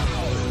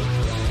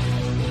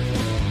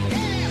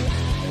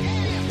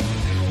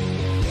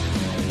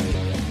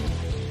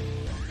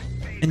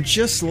 And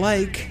just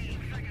like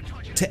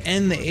to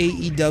end the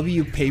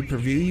AEW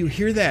pay-per-view, you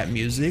hear that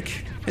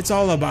music. It's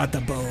all about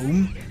the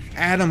boom.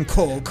 Adam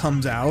Cole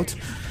comes out.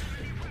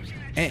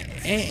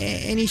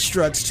 And he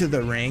struts to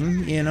the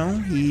ring,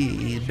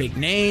 he's a big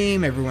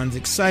name, everyone's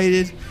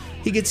excited.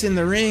 He gets in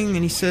the ring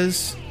and he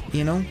says,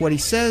 what he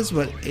says,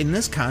 but in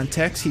this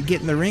context, he'd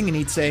get in the ring and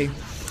he'd say,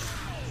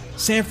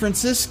 San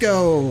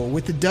Francisco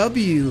with the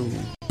W,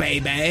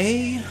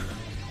 baby.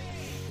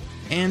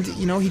 And,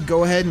 he'd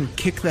go ahead and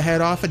kick the head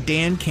off of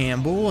Dan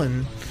Campbell,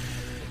 and,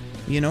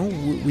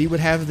 we would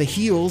have the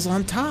heels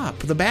on top,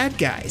 the bad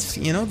guys,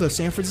 the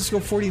San Francisco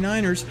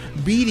 49ers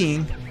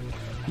beating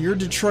your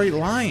Detroit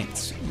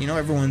Lions.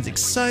 Everyone's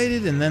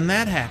excited, and then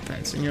that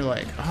happens, and you're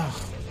like,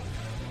 oh,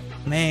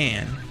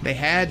 man, they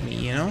had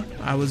me, I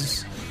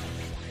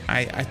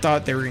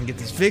thought they were going to get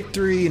this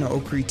victory.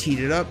 Okri teed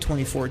it up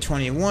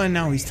 24-21.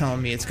 Now he's telling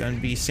me it's going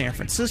to be San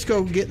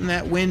Francisco getting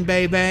that win,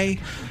 baby.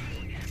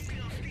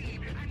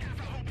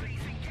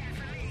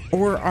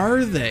 Or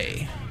are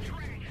they?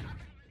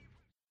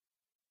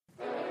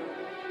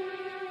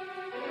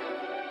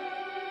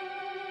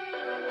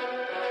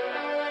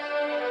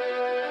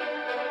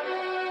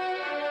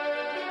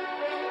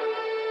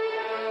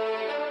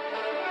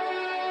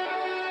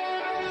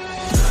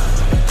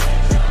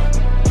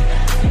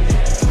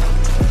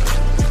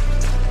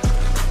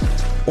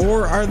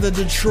 Or are the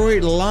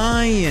Detroit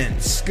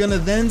Lions gonna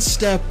then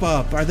step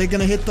up? Are they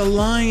gonna hit the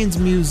Lions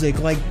music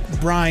like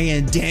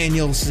Bryan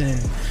Danielson?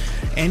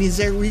 And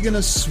we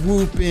gonna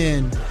swoop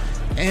in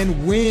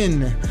and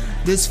win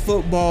this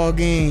football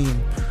game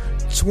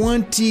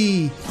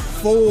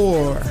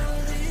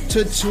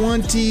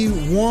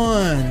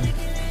 24-21.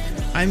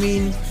 I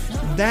mean,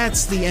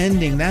 that's the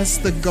ending. That's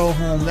the go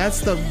home. That's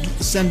the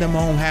send them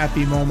home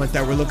happy moment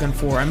that we're looking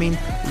for. I mean,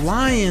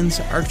 Lions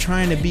are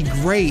trying to be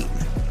great.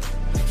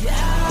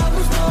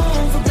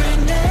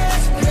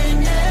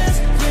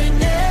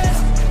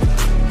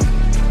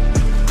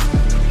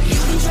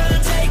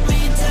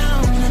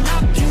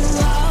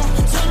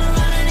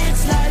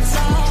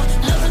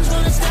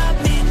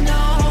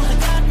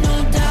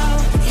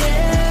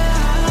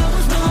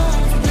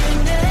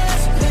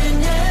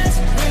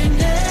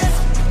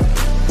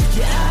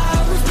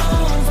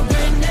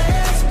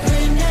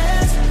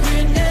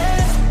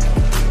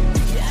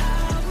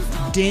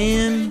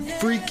 Dan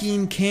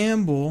freaking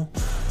Campbell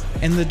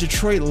and the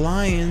Detroit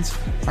Lions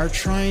are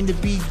trying to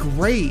be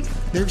great.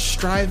 They're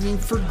striving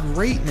for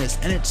greatness,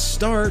 and it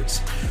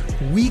starts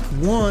week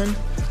 1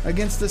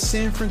 against the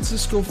San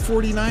Francisco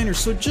 49ers.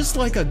 So just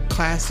like a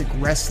classic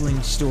wrestling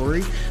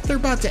story, they're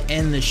about to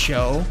end the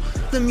show.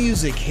 The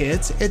music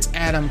hits. It's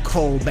Adam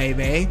Cole,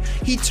 baby.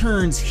 He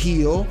turns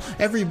heel.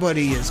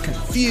 Everybody is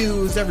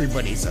confused.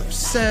 Everybody's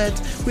upset.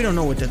 We don't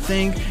know what to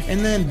think. And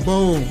then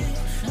boom.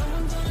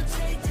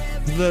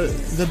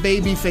 The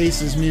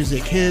babyface's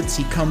music hits.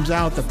 He comes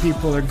out. The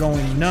people are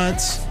going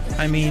nuts.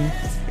 I mean,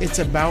 it's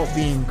about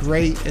being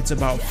great. It's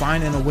about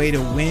finding a way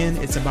to win.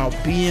 It's about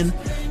being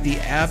the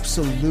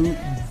absolute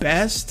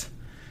best.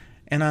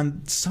 And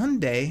on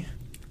Sunday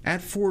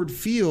at Ford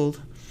Field,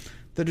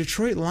 the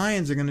Detroit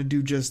Lions are going to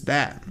do just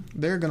that.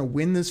 They're going to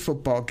win this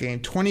football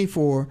game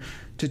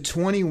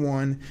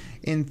 24-21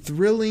 in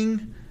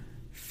thrilling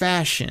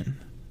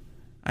fashion.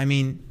 I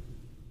mean,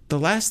 the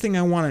last thing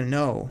I want to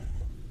know,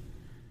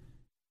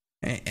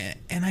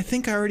 and I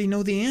think I already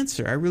know the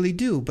answer, I really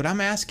do, but I'm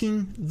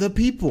asking the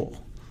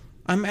people.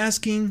 I'm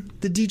asking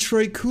the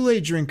Detroit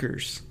Kool-Aid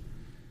drinkers.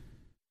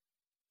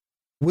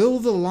 Will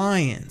the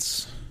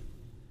Lions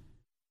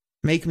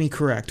make me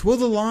correct? Will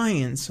the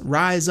Lions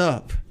rise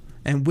up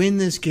and win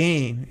this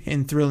game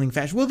in thrilling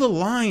fashion? Will the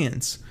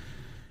Lions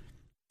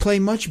play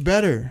much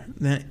better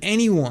than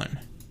anyone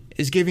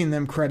is giving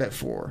them credit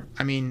for?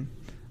 I mean,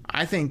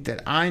 I think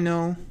that I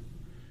know,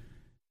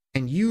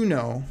 and you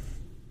know,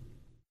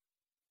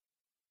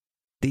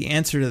 the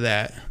answer to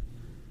that.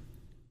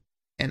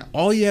 And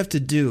all you have to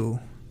do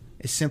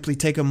is simply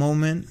take a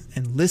moment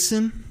and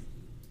listen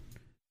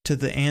to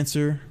the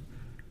answer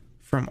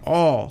from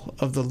all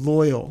of the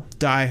loyal,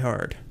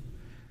 diehard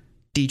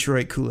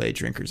Detroit Kool-Aid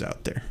drinkers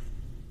out there.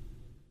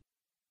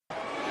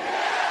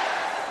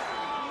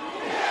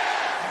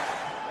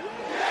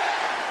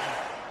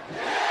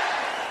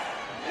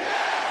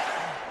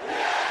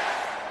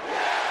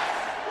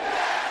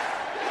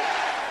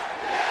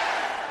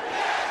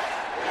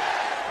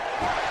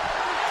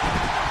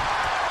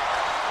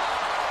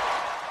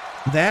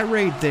 That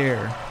right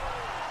there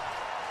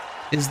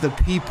is the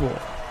people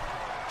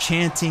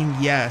chanting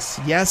yes.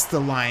 Yes,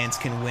 the Lions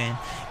can win.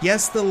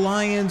 Yes, the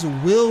Lions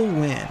will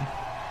win.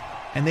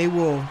 And they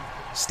will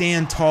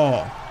stand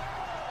tall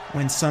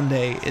when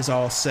Sunday is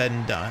all said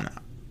and done.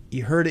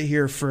 You heard it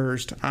here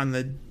first on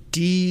the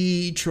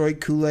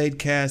Detroit Kool-Aid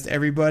cast.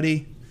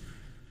 Everybody,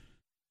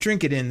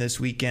 drink it in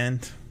this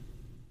weekend.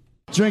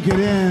 Drink it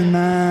in,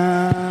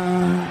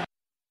 man.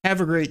 Have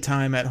a great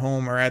time at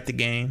home or at the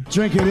game.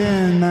 Drink it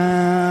in,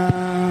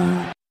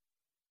 man.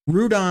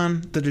 Root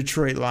on the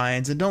Detroit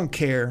Lions and don't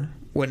care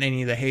what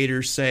any of the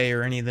haters say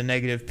or any of the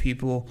negative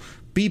people.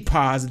 Be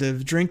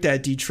positive. Drink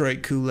that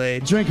Detroit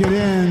Kool-Aid. Drink it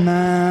in,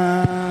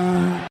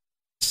 man.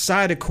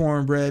 Side of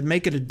cornbread.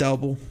 Make it a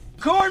double.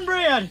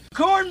 Cornbread!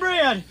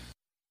 Cornbread!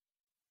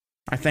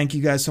 I thank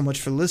you guys so much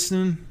for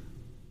listening.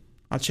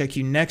 I'll check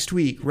you next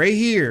week right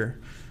here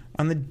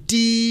on the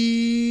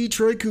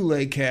Detroit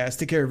Kool-Aid cast.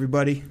 Take care,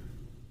 everybody.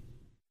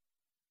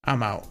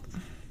 I'm out.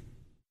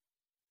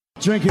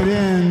 Drink it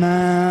in,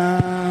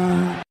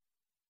 man.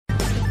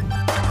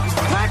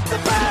 Pack the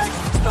bag,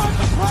 start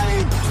the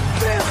plane.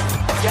 This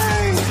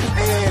game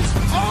is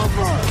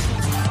over.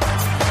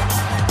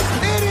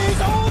 It is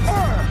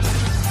over.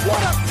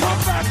 What a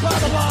comeback by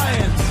the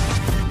Lions.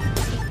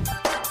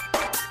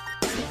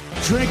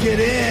 Drink it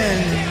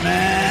in.